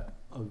a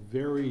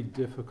very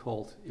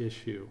difficult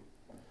issue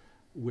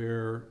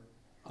where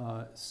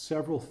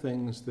several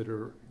things that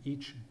are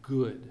each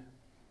good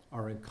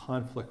are in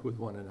conflict with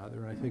one another.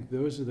 And I think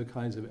those are the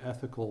kinds of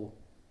ethical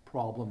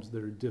problems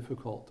that are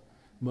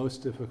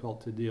most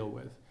difficult to deal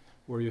with,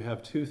 where you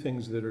have two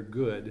things that are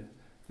good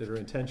that are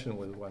in tension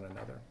with one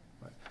another.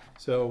 Right?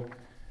 So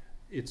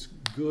it's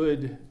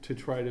good to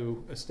try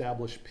to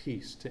establish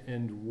peace, to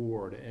end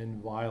war, to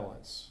end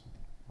violence,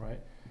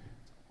 right?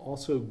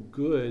 Also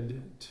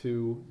good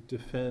to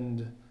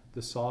defend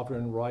the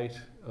sovereign right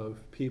of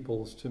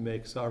peoples to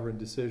make sovereign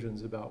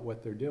decisions about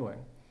what they're doing.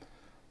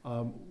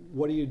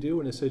 What do you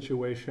do in a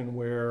situation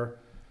where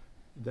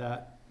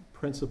that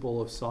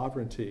principle of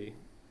sovereignty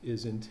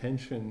is in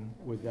tension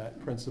with that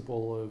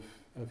principle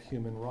of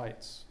human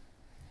rights?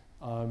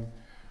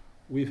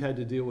 We've had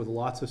to deal with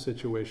lots of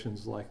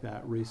situations like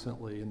that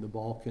recently in the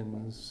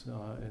Balkans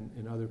and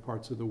in other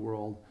parts of the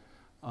world.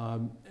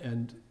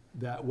 And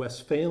that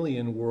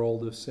Westphalian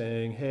world of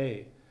saying,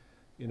 hey,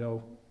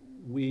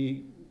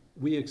 we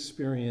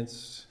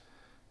experienced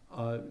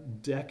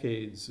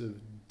decades of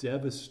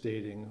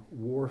devastating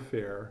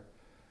warfare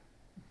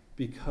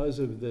because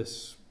of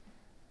this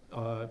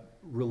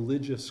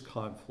religious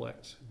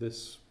conflict,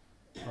 this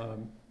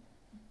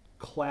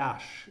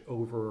clash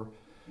over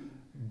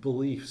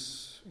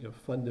beliefs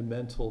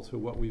fundamental to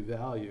what we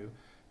value,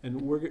 and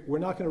we're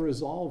not going to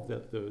resolve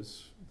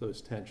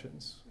those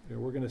tensions.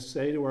 We're going to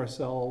say to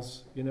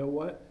ourselves, you know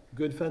what?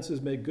 Good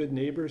fences make good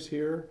neighbors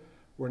here.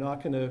 We're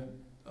not going to.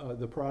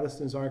 The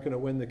Protestants aren't going to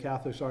win. The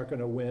Catholics aren't going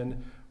to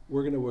win.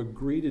 We're going to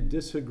agree to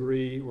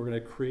disagree. We're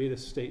going to create a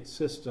state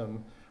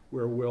system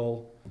where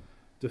we'll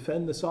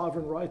defend the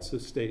sovereign rights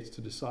of states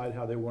to decide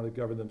how they want to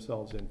govern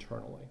themselves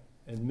internally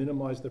and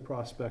minimize the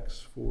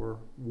prospects for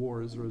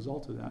war as a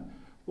result of that.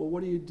 Well,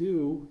 what do you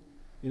do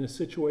in a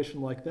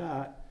situation like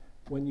that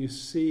when you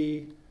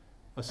see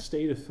a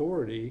state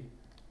authority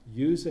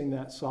using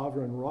that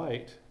sovereign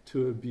right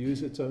to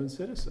abuse its own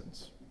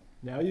citizens?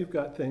 Now you've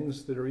got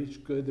things that are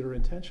each good that are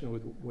in tension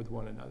with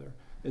one another.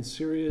 And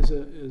Syria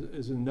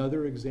is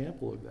another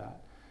example of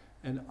that.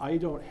 And I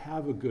don't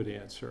have a good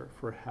answer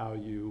for how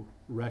you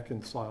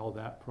reconcile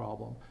that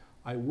problem.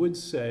 I would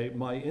say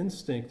my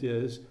instinct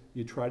is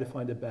you try to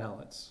find a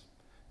balance.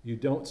 You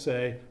don't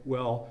say,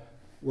 well,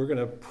 we're going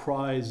to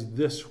prize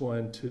this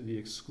one to the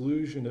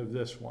exclusion of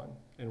this one,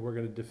 and we're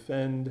going to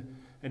defend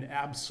an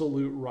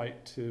absolute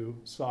right to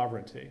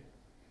sovereignty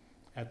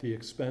at the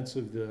expense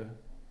of the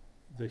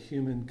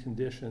human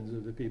conditions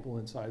of the people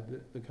inside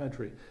the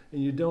country.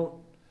 And you don't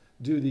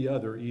do the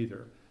other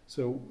either.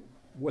 So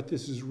what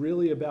this is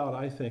really about,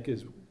 I think,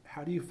 is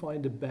how do you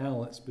find a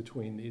balance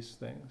between these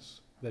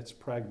things that's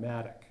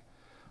pragmatic?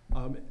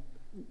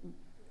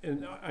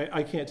 And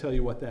I can't tell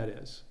you what that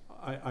is.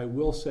 I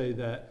will say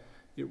that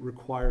it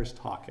requires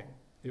talking.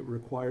 It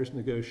requires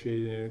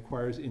negotiating. It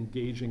requires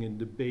engaging and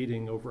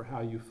debating over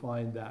how you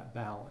find that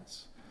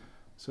balance.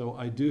 So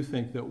I do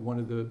think that one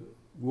of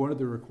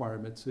the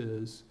requirements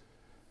is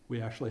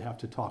we actually have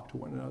to talk to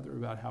one another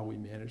about how we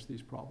manage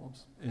these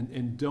problems.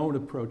 And don't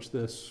approach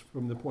this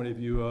from the point of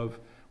view of,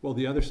 well,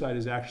 the other side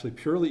is actually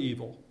purely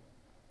evil,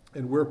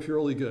 and we're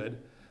purely good,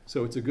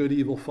 so it's a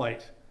good-evil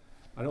fight.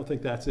 I don't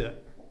think that's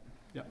it.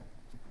 Yeah.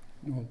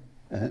 No.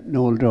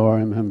 Noel Dorr,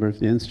 a member of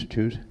the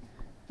Institute.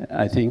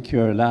 I think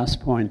your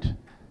last point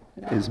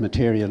is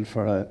material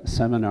for a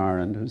seminar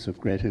and is of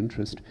great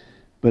interest.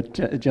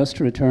 But just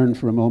to return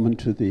for a moment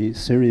to the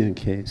Syrian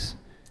case,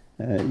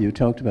 you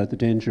talked about the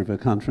danger of a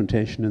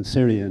confrontation in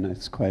Syria, and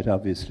it's quite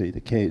obviously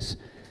the case.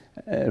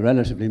 A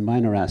relatively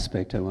minor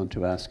aspect I want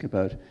to ask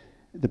about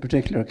the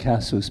particular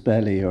casus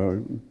belli,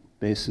 or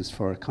basis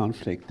for a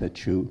conflict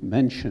that you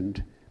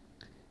mentioned,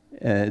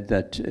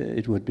 that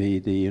it would be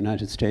the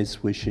United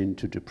States wishing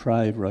to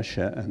deprive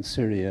Russia and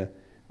Syria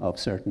of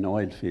certain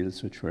oil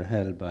fields which were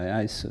held by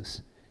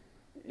ISIS.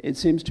 It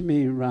seems to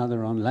me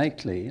rather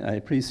unlikely. I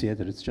appreciate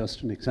that it's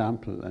just an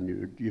example,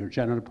 and your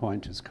general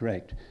point is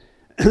correct.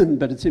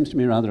 But it seems to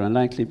me rather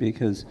unlikely,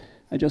 because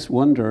I just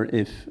wonder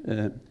if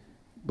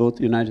both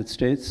the United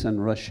States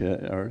and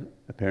Russia are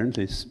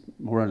apparently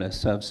more or less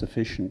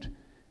self-sufficient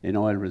in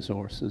oil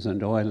resources,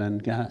 and oil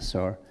and gas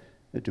are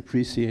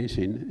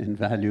depreciating in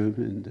value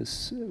in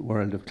this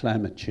world of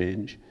climate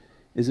change.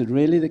 Is it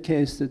really the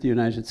case that the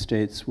United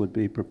States would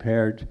be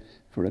prepared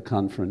for a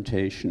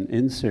confrontation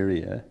in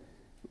Syria,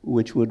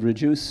 which would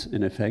reduce,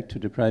 in effect, to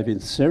depriving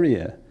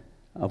Syria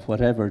of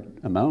whatever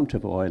amount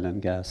of oil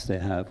and gas they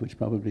have, which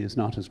probably is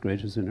not as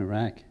great as in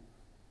Iraq,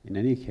 in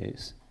any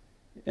case?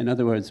 In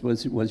other words,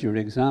 was your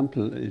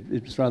example,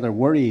 it was rather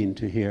worrying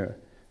to hear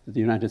that the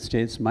United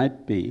States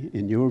might be,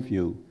 in your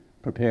view,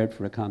 prepared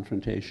for a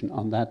confrontation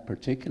on that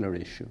particular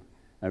issue.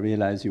 I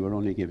realize you were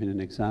only giving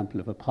an example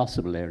of a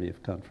possible area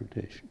of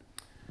confrontation.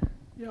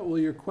 Yeah, well,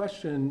 your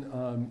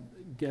question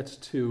gets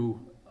to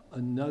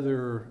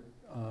another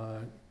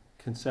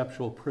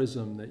conceptual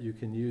prism that you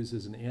can use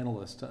as an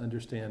analyst to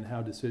understand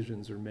how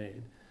decisions are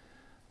made.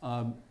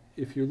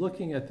 If you're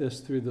looking at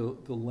this through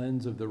the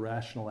lens of the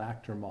rational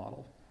actor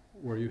model,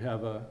 where you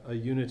have a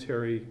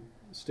unitary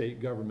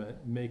state government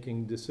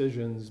making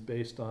decisions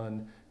based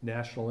on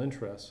national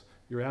interests,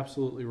 you're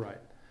absolutely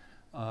right.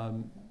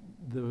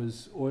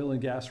 Those oil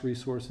and gas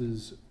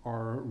resources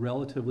are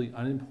relatively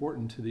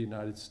unimportant to the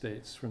United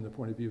States from the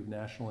point of view of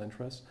national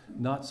interest,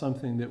 not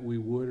something that we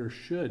would or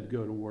should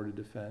go to war to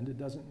defend. It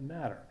doesn't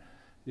matter.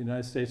 The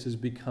United States has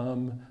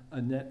become a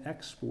net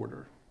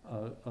exporter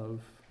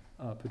of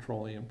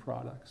petroleum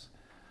products.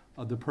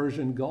 The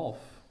Persian Gulf,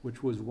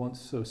 which was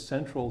once so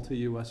central to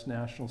U.S.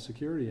 national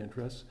security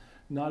interests,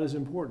 not as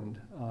important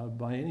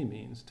by any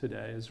means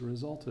today as a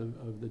result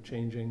of the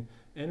changing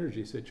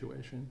energy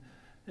situation.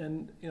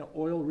 And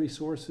oil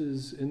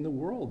resources in the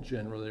world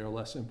generally are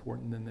less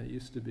important than they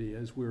used to be,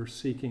 as we're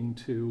seeking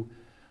to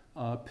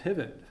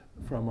pivot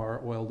from our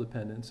oil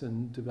dependence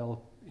and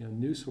develop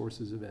new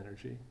sources of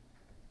energy.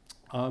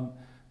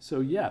 So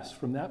yes,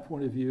 from that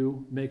point of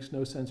view, makes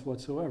no sense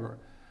whatsoever.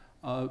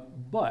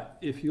 But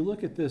if you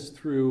look at this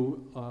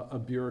through a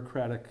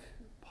bureaucratic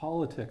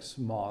politics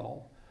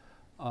model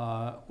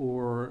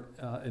or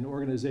an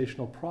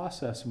organizational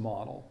process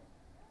model,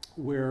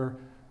 where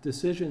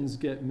decisions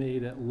get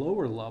made at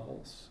lower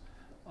levels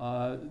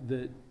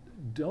that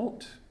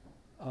don't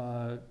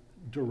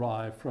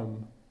derive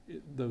from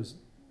those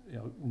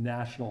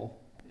national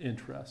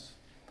interests,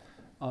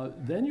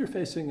 then you're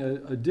facing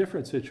a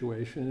different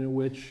situation in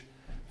which,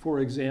 for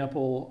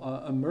example,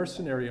 a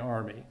mercenary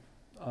army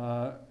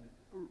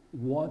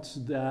wants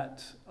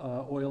that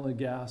oil and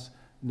gas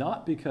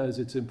not because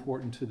it's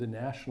important to the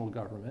national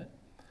government,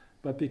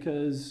 but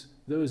because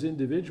those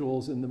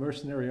individuals in the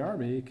mercenary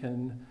army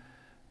can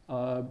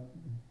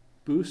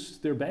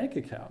boost their bank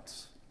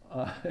accounts,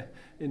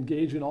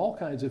 engage in all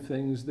kinds of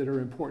things that are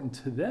important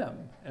to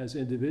them as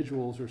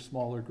individuals or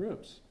smaller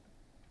groups.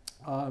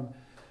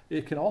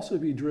 It can also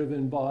be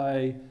driven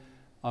by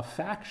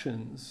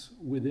factions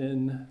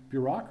within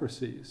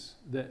bureaucracies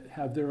that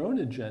have their own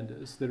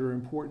agendas that are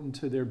important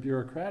to their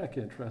bureaucratic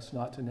interests,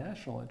 not to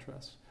national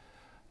interests.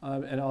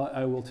 And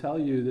I will tell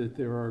you that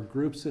there are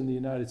groups in the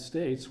United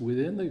States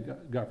within the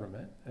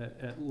government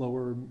at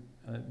lower,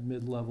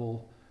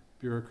 mid-level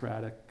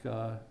bureaucratic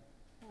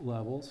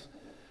levels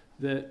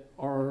that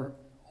are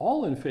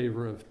all in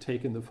favor of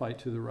taking the fight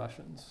to the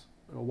Russians.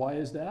 Why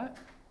is that?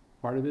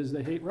 Part of it is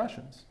they hate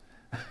Russians.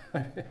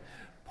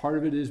 Part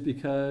of it is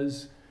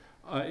because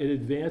it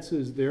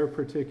advances their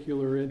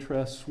particular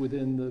interests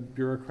within the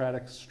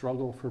bureaucratic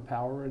struggle for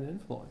power and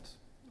influence.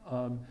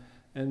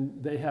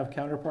 And they have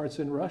counterparts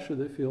in Russia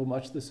that feel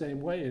much the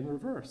same way in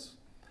reverse.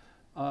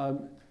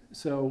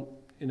 So,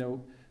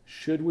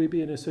 should we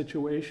be in a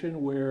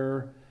situation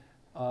where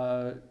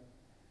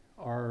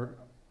our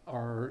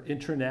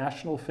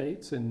international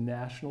fates and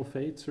national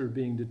fates are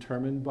being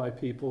determined by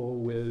people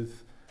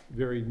with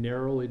very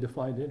narrowly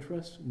defined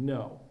interests?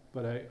 No,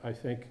 but I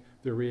think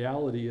the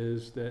reality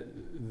is that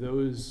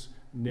those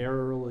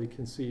narrowly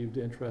conceived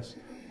interests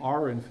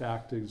are in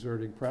fact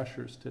exerting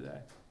pressures today.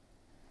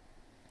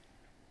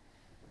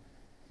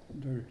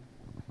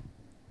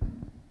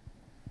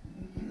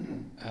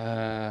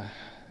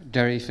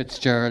 Derry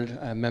Fitzgerald,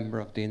 a member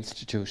of the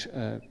Institute.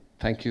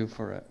 Thank you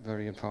for a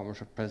very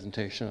informative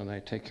presentation, and I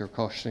take your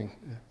cautioning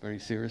very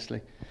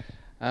seriously.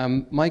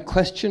 My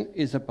question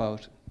is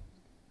about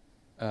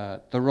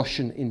the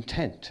Russian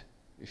intent,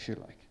 if you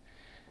like.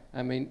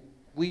 I mean,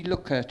 we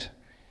look at,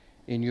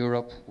 in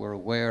Europe, we're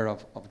aware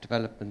of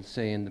developments,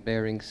 say, in the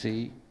Bering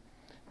Sea,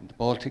 in the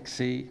Baltic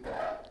Sea,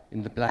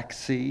 in the Black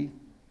Sea,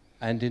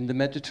 and in the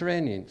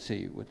Mediterranean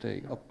Sea with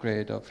the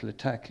upgrade of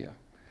Latakia.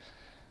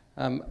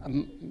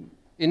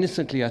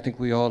 Innocently, I think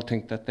we all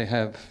think that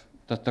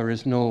that there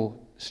is no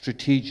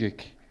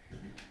strategic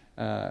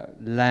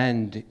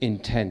land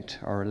intent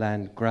or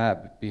land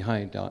grab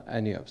behind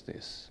any of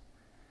this.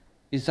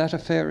 Is that a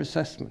fair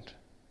assessment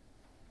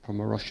from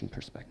a Russian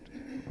perspective?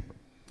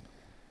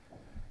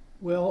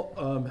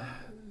 Well,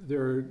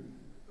 there are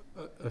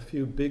a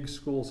few big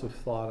schools of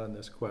thought on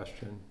this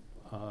question.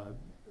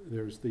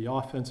 There's the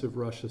offensive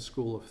Russia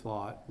school of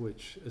thought,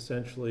 which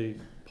essentially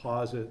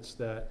posits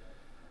that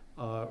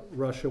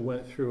Russia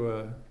went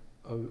through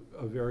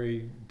a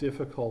very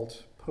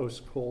difficult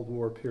post-Cold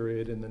War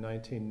period in the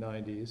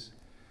 1990s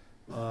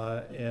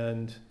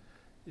and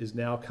is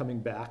now coming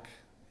back,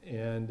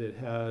 and it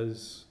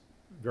has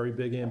very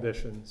big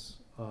ambitions.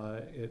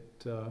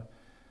 It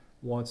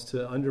wants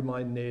to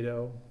undermine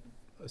NATO,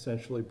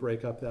 essentially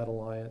break up that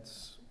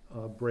alliance,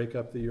 break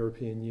up the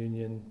European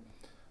Union,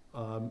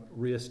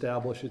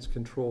 reestablish its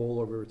control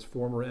over its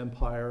former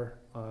empire,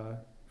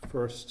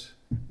 first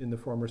in the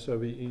former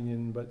Soviet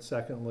Union, but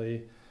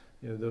secondly,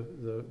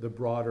 the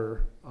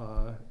broader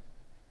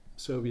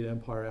Soviet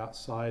empire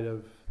outside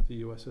of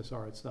the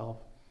USSR itself,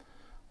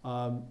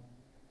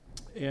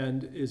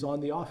 and is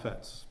on the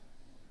offense.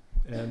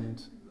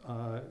 And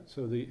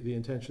so the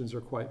intentions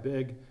are quite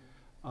big.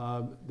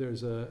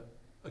 There's a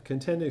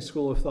contending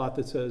school of thought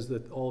that says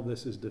that all of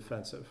this is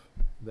defensive,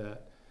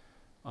 that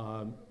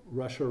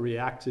Russia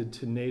reacted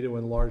to NATO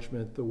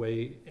enlargement the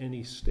way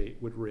any state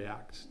would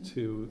react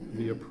to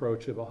the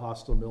approach of a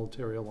hostile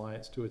military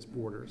alliance to its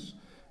borders,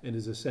 and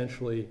is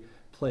essentially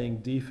playing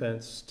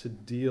defense to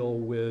deal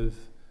with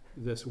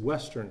this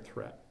Western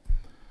threat.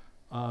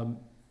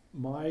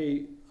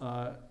 My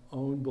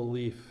own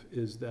belief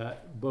is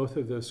that both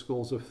of those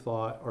schools of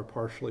thought are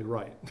partially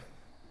right.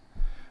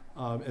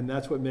 And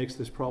that's what makes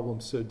this problem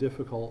so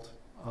difficult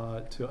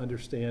to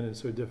understand and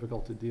so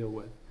difficult to deal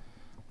with.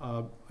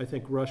 I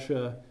think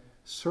Russia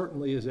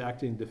certainly is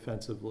acting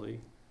defensively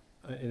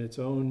in its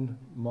own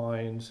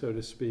mind, so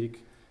to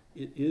speak.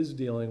 It is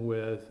dealing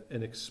with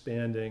an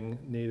expanding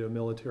NATO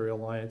military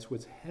alliance,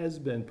 which has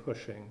been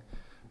pushing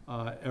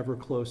ever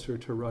closer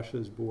to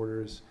Russia's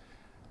borders,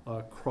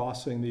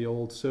 crossing the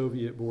old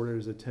Soviet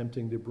borders,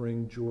 attempting to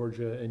bring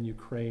Georgia and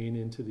Ukraine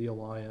into the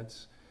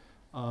alliance.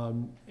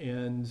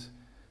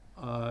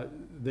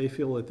 They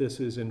feel that this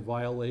is in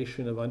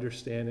violation of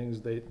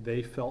understandings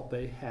they felt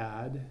they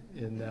had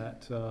in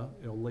that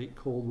late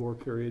Cold War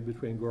period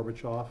between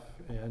Gorbachev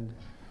and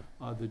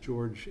the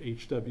George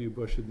H.W.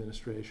 Bush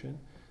administration.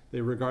 They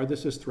regard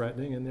this as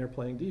threatening, and they're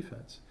playing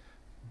defense.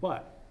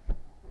 But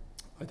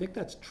I think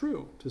that's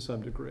true to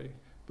some degree.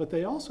 But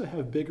they also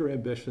have bigger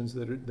ambitions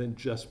than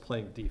just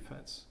playing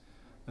defense.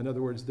 In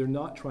other words, they're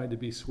not trying to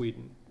be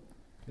Sweden,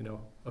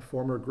 a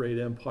former great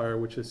empire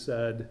which has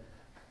said,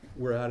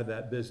 we're out of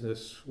that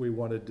business. We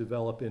want to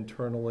develop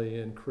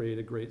internally and create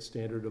a great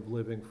standard of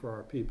living for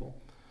our people.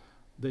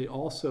 They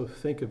also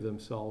think of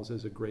themselves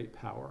as a great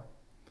power.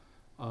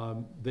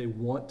 They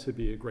want to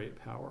be a great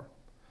power.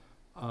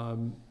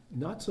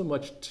 Not so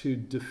much to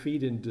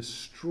defeat and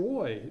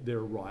destroy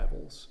their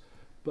rivals,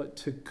 but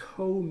to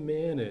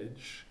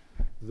co-manage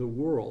the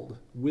world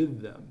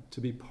with them, to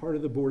be part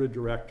of the board of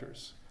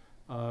directors.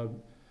 Putin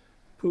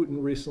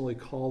recently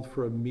called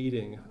for a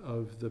meeting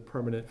of the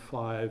permanent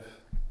 5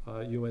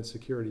 UN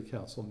Security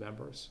Council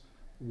members.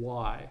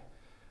 Why?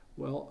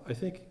 Well, I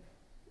think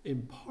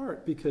in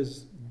part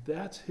because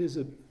that's his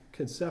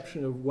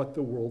conception of what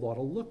the world ought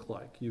to look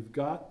like. You've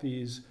got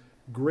these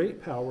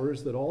great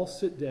powers that all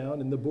sit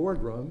down in the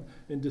boardroom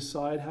and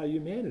decide how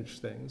you manage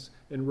things,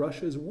 and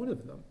Russia is one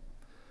of them.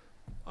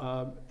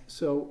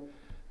 So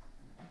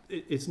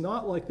it's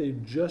not like they're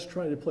just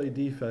trying to play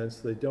defense.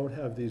 They don't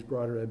have these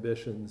broader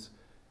ambitions.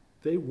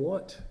 They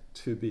want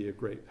to be a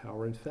great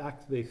power. In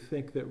fact, they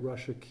think that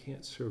Russia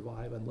can't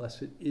survive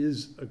unless it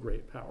is a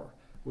great power,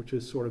 which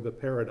is sort of a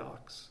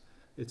paradox.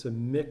 It's a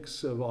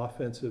mix of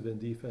offensive and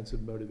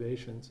defensive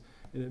motivations,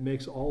 and it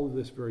makes all of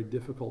this very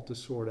difficult to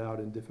sort out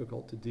and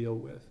difficult to deal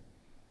with.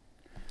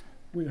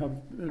 We have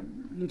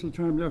little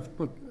time left,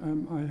 but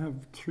I have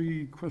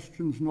 3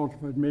 questions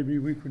notified. Maybe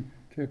we could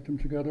take them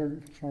together,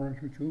 if it's all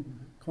right with you.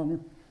 Conor?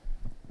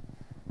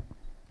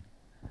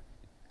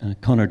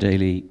 Conor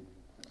Daly,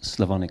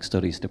 Slavonic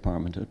Studies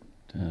Department at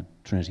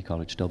Trinity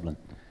College Dublin.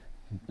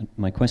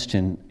 My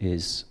question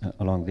is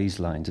along these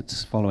lines.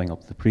 It's following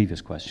up the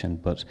previous question,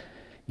 but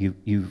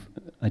you've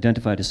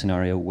identified a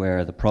scenario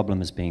where the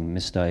problem is being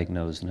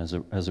misdiagnosed,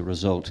 and as a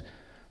result,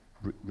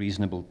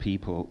 reasonable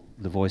people,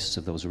 the voices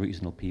of those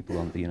reasonable people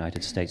on the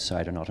United States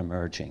side are not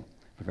emerging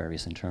for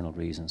various internal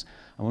reasons.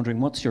 I'm wondering,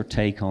 what's your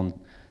take on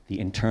the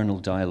internal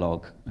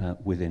dialogue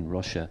within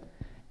Russia,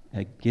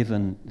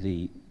 given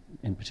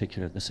in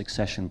particular, the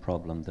succession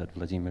problem that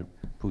Vladimir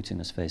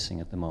Putin is facing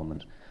at the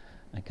moment.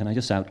 Can I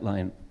just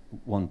outline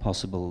one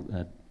possible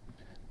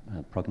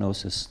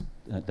prognosis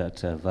that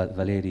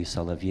Valery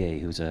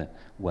Soloviev, who's a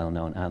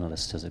well-known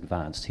analyst, has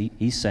advanced?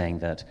 He's saying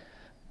that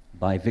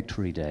by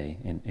Victory Day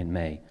in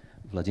May,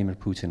 Vladimir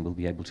Putin will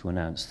be able to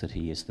announce that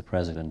he is the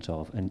president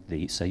of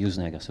the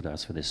Союзное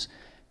государство, this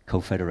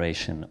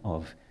confederation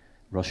of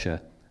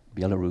Russia,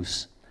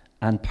 Belarus,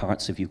 and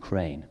parts of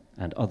Ukraine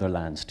and other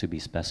lands to be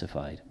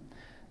specified.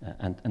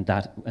 And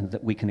that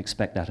we can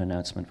expect that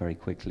announcement very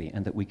quickly,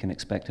 and that we can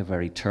expect a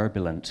very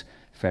turbulent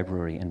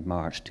February and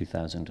March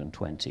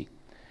 2020.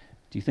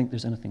 Do you think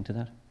there's anything to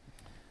that?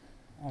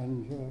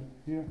 And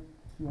here,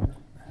 yeah.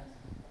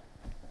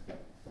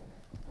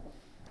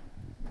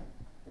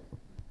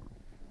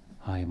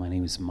 Hi, my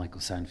name is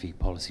Michael Sanfie,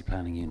 Policy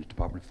Planning Unit,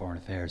 Department of Foreign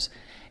Affairs.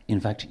 In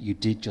fact, you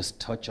did just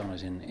touch on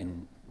it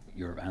in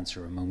your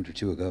answer a moment or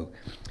two ago,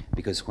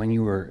 because when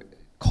you were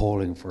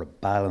calling for a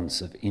balance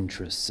of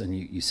interests and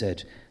you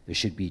said there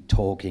should be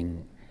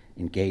talking,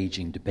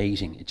 engaging,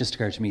 debating, it just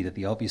occurred to me that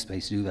the obvious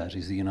place to do that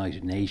is the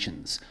United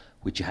Nations,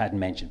 which you hadn't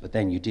mentioned, but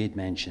then you did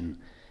mention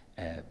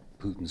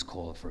Putin's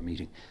call for a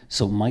meeting.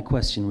 So my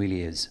question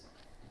really is,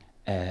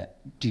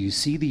 do you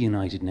see the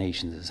United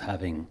Nations as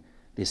having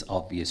this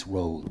obvious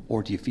role,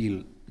 or do you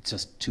feel it's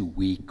just too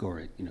weak,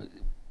 or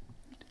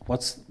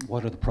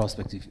what are the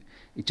prospects?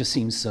 It just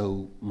seems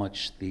so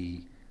much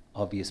the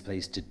obvious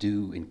place to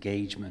do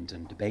engagement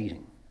and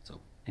debating. So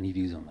any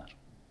views on that?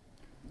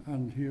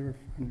 And here,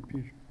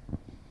 Peter.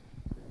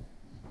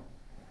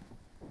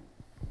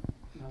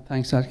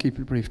 Thanks, I'll keep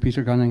it brief.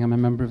 Peter Gunning, I'm a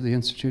member of the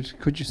Institute.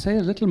 Could you say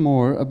a little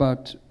more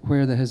about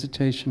where the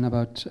hesitation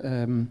about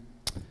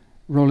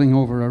rolling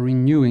over or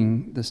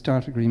renewing the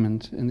START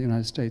agreement in the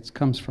United States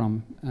comes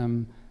from?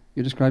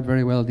 You described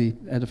very well the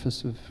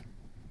edifice of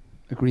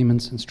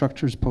agreements and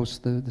structures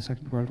post the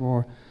Second World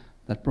War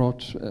that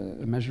brought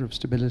a measure of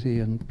stability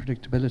and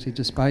predictability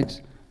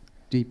despite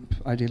deep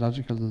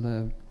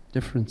ideological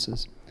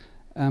differences.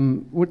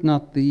 Would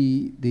not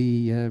the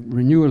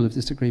renewal of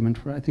this agreement,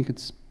 I think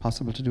it's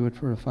possible to do it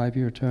for a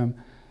 5-year term,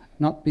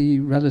 not be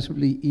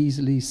relatively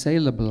easily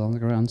saleable on the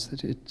grounds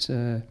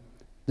that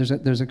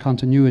there's a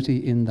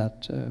continuity in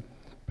that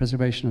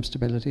preservation of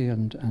stability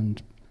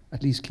and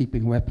at least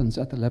keeping weapons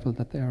at the level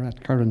that they are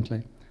at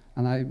currently?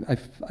 And I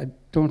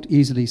don't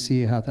easily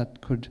see how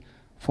that could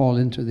fall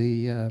into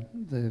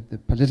the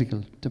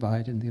political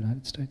divide in the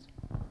United States.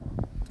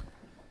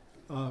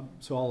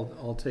 So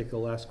I'll take the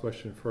last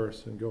question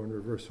first and go in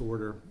reverse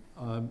order.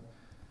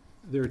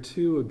 There are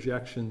two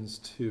objections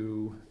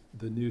to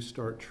the New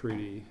START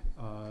treaty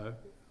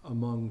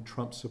among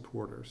Trump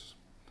supporters.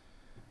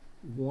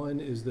 One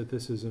is that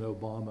this is an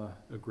Obama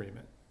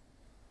agreement.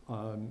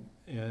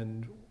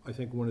 And I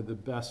think one of the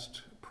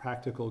best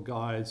practical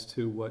guides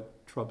to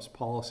what Trump's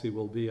policy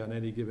will be on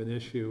any given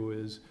issue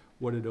is,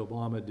 what did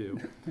Obama do?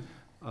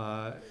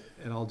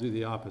 And I'll do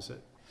the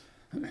opposite.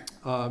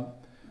 I'm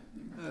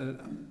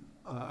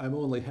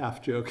only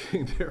half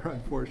joking there,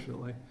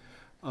 unfortunately.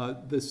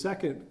 The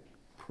second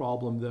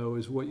problem, though,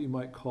 is what you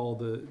might call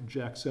the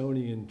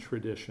Jacksonian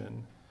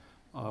tradition,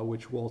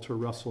 which Walter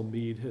Russell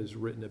Mead has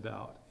written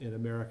about in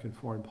American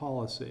foreign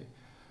policy.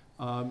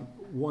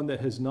 One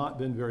that has not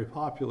been very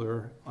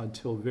popular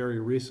until very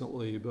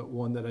recently, but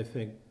one that I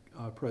think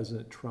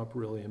President Trump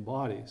really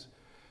embodies.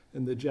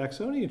 And the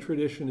Jacksonian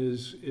tradition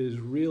is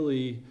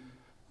really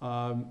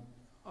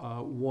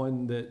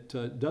one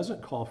that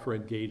doesn't call for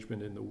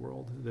engagement in the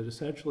world, that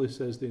essentially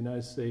says the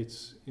United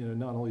States,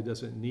 not only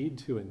doesn't need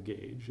to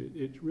engage,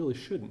 it really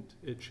shouldn't.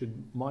 It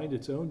should mind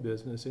its own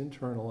business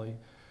internally,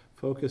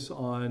 focus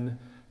on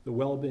the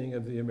well-being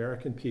of the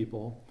American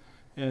people,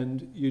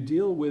 and you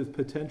deal with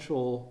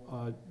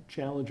potential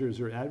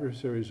challengers or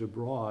adversaries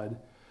abroad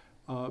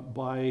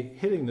by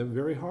hitting them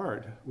very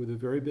hard with a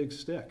very big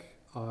stick,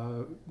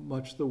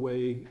 much the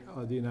way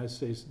the United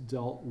States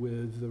dealt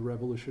with the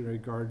Revolutionary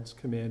Guard's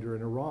commander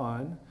in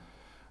Iran,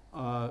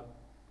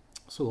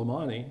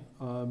 Soleimani.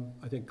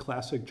 I think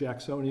classic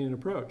Jacksonian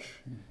approach.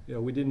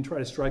 We didn't try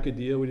to strike a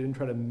deal. We didn't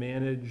try to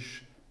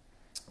manage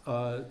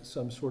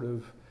some sort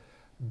of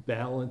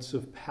balance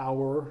of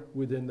power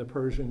within the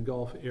Persian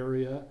Gulf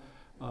area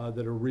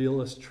that a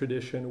realist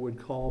tradition would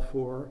call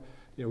for.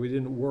 We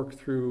didn't work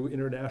through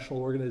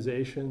international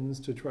organizations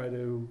to try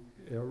to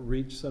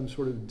reach some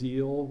sort of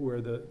deal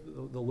where the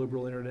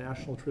liberal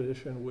international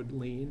tradition would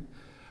lean.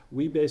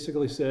 We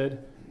basically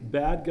said,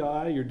 bad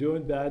guy, you're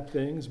doing bad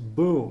things,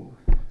 boom.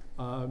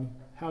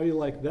 How you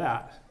like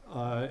that?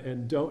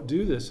 And don't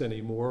do this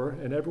anymore.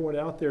 And everyone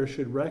out there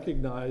should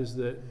recognize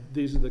that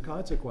these are the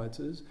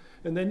consequences.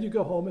 And then you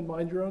go home and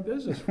mind your own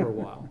business for a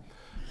while.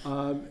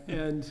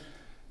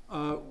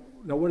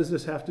 Now, what does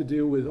this have to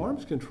do with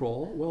arms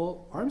control?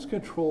 Well, arms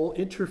control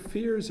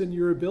interferes in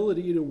your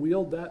ability to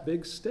wield that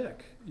big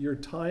stick. You're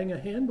tying a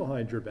hand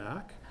behind your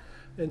back.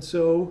 And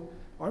so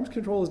arms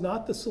control is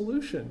not the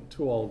solution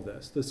to all of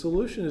this. The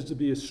solution is to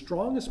be as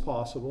strong as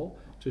possible,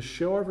 to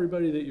show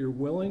everybody that you're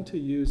willing to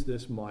use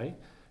this might,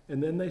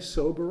 and then they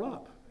sober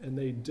up and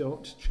they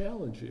don't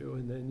challenge you,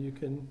 and then you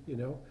can,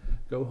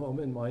 go home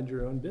and mind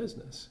your own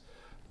business.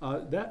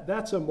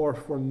 That's a more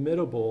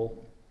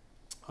formidable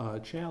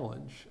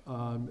challenge,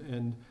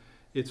 and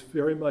it's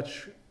very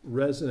much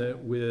resonant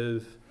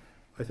with,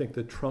 I think,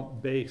 the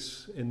Trump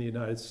base in the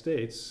United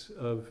States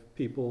of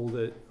people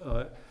that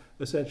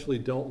essentially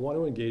don't want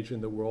to engage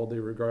in the world. They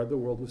regard the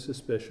world with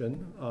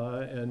suspicion,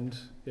 and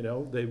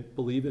they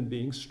believe in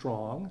being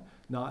strong,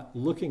 not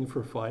looking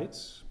for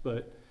fights,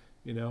 but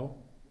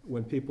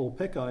when people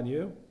pick on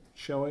you,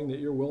 showing that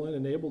you're willing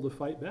and able to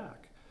fight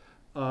back.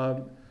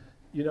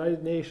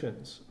 United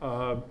Nations,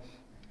 I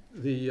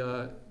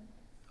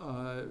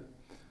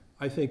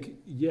think,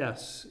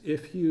 yes,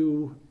 if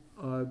you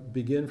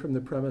begin from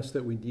the premise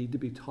that we need to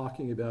be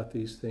talking about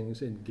these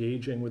things,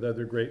 engaging with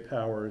other great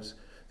powers,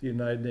 the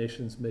United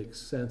Nations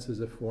makes sense as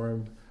a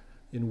forum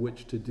in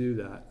which to do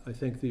that. I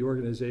think the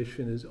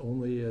organization is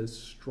only as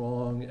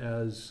strong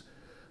as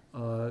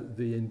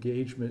the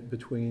engagement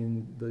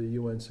between the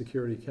UN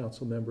Security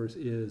Council members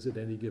is at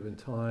any given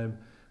time,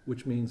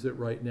 which means that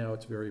right now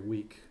it's very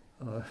weak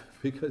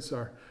because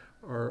our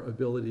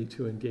ability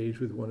to engage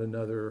with one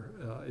another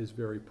is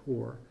very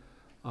poor.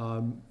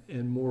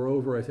 And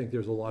moreover, I think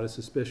there's a lot of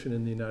suspicion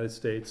in the United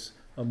States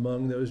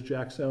among those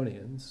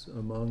Jacksonians,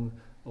 among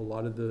a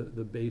lot of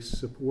the base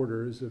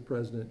supporters of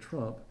President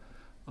Trump,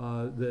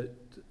 that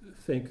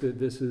think that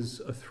this is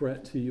a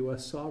threat to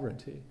US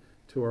sovereignty,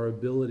 to our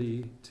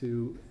ability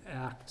to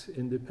act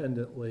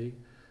independently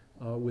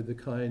with the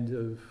kind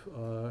of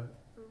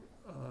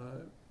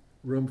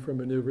room for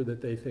maneuver that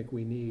they think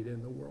we need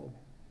in the world.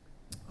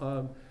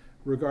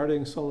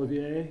 Regarding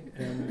Soloviev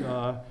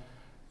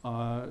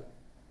and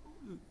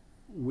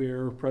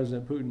where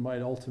President Putin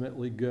might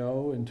ultimately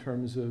go in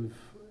terms of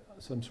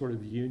some sort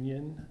of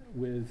union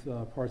with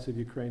parts of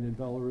Ukraine and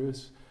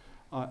Belarus,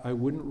 I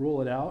wouldn't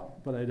rule it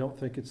out, but I don't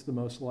think it's the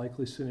most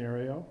likely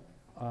scenario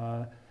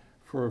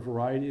for a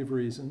variety of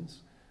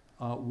reasons.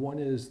 One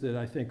is that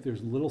I think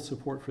there's little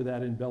support for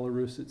that in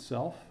Belarus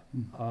itself.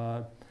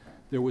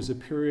 There was a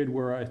period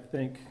where I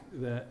think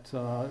that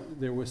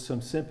there was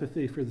some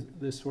sympathy for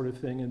this sort of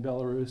thing in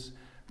Belarus.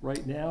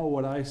 Right now,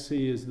 what I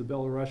see is the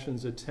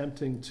Belarusians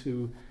attempting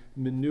to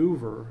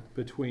maneuver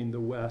between the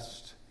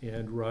West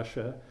and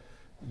Russia,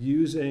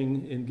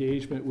 using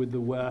engagement with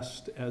the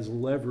West as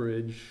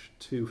leverage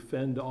to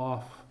fend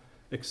off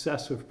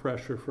excessive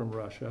pressure from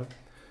Russia,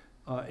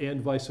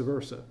 and vice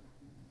versa.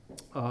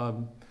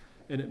 And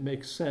it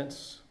makes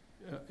sense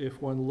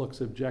if one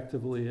looks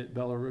objectively at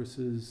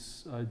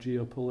Belarus's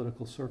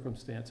geopolitical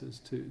circumstances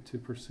to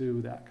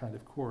pursue that kind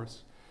of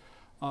course.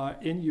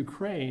 In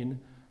Ukraine,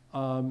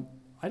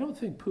 I don't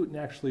think Putin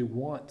actually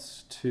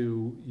wants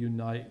to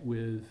unite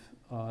with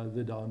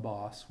the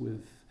Donbass,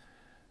 with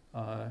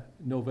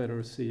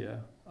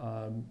Novorossiya.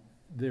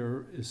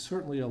 There is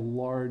certainly a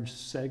large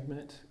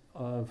segment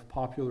of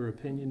popular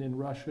opinion in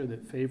Russia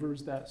that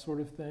favors that sort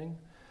of thing.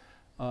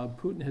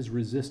 Putin has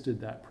resisted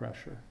that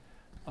pressure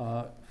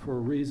for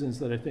reasons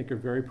that I think are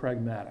very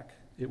pragmatic.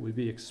 It would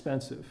be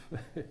expensive,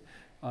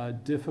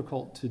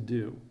 difficult to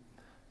do,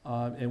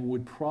 and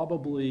would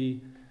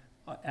probably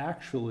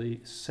actually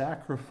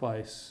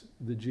sacrifice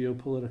the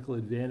geopolitical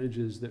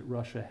advantages that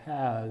Russia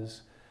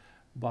has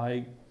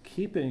by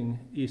keeping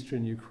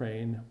eastern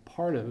Ukraine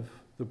part of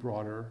the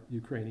broader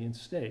Ukrainian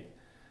state.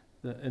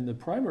 And the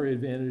primary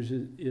advantage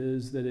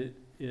is that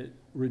it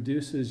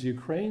reduces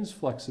Ukraine's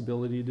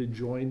flexibility to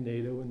join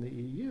NATO and the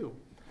EU.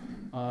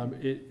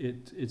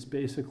 It's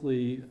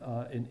basically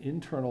an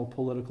internal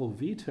political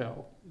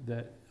veto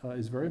that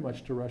is very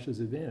much to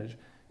Russia's advantage.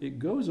 It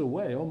goes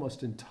away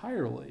almost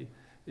entirely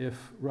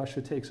if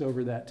Russia takes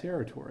over that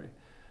territory.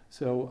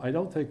 So I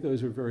don't think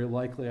those are very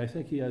likely. I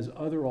think he has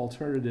other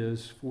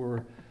alternatives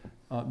for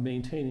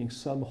maintaining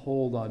some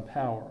hold on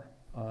power.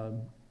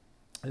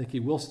 I think he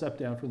will step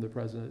down from the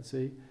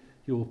presidency.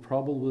 He will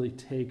probably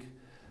take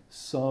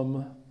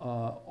some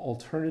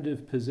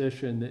alternative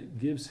position that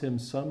gives him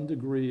some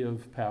degree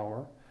of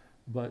power,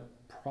 but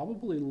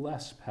probably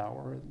less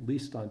power, at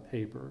least on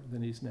paper,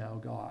 than he's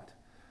now got.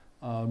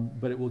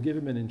 But it will give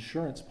him an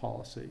insurance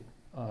policy,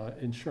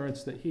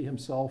 insurance that he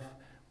himself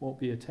won't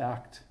be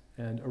attacked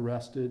and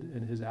arrested,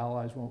 and his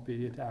allies won't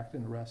be attacked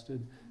and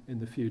arrested in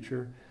the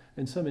future,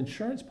 and some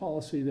insurance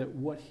policy that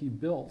what he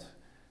built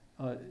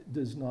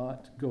does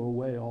not go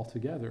away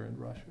altogether in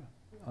Russia.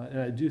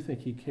 And I do think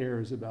he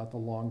cares about the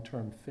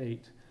long-term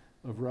fate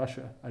of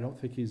Russia. I don't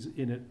think he's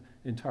in it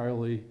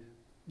entirely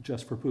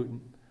just for Putin.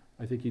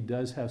 I think he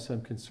does have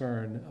some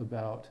concern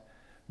about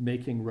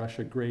making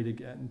Russia great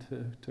again,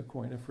 to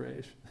coin a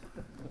phrase.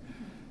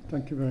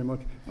 Thank you very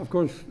much. Of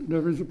course,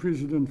 there is a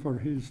precedent for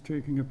his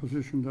taking a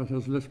position that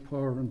has less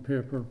power on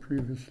paper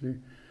previously,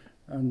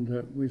 and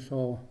we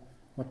saw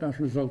what that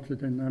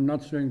resulted in. I'm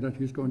not saying that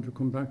he's going to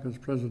come back as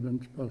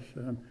president, but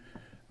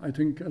I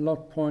think a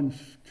lot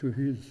points to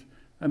his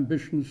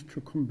ambitions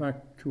to come back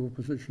to a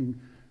position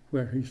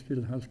where he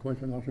still has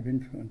quite a lot of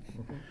influence.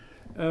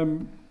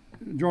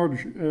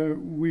 George,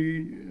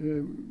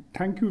 we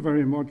thank you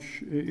very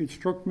much. It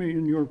struck me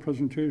in your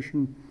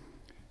presentation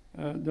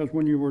that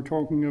when you were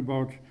talking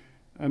about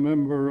a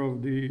member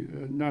of the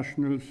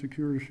national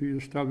security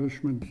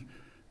establishment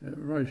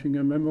writing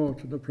a memo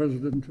to the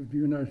President of the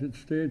United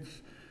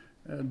States,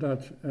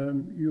 that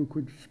you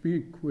could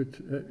speak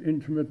with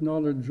intimate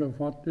knowledge of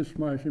what this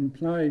might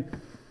imply.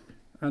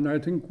 And I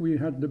think we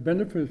had the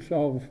benefits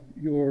of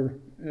your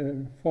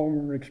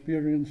former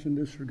experience in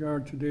this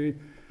regard today.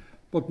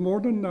 But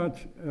more than that,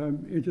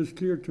 it is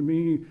clear to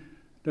me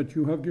that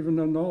you have given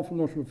an awful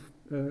lot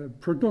of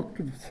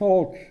productive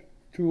thought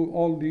to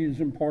all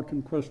these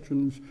important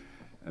questions.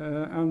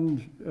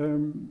 And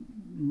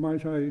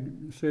might I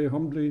say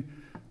humbly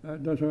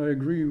that I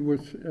agree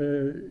with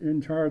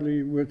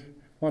entirely with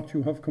what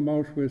you have come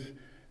out with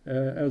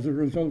as a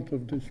result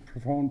of this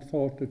profound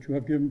thought that you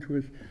have given to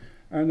it.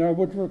 And I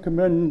would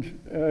recommend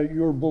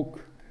your book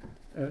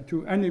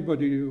to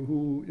anybody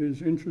who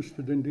is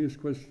interested in these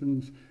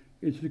questions.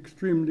 It's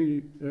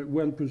extremely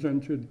well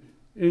presented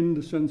in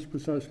the sense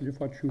precisely of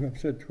what you have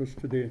said to us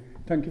today.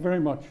 Thank you very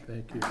much.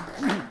 Thank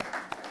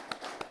you.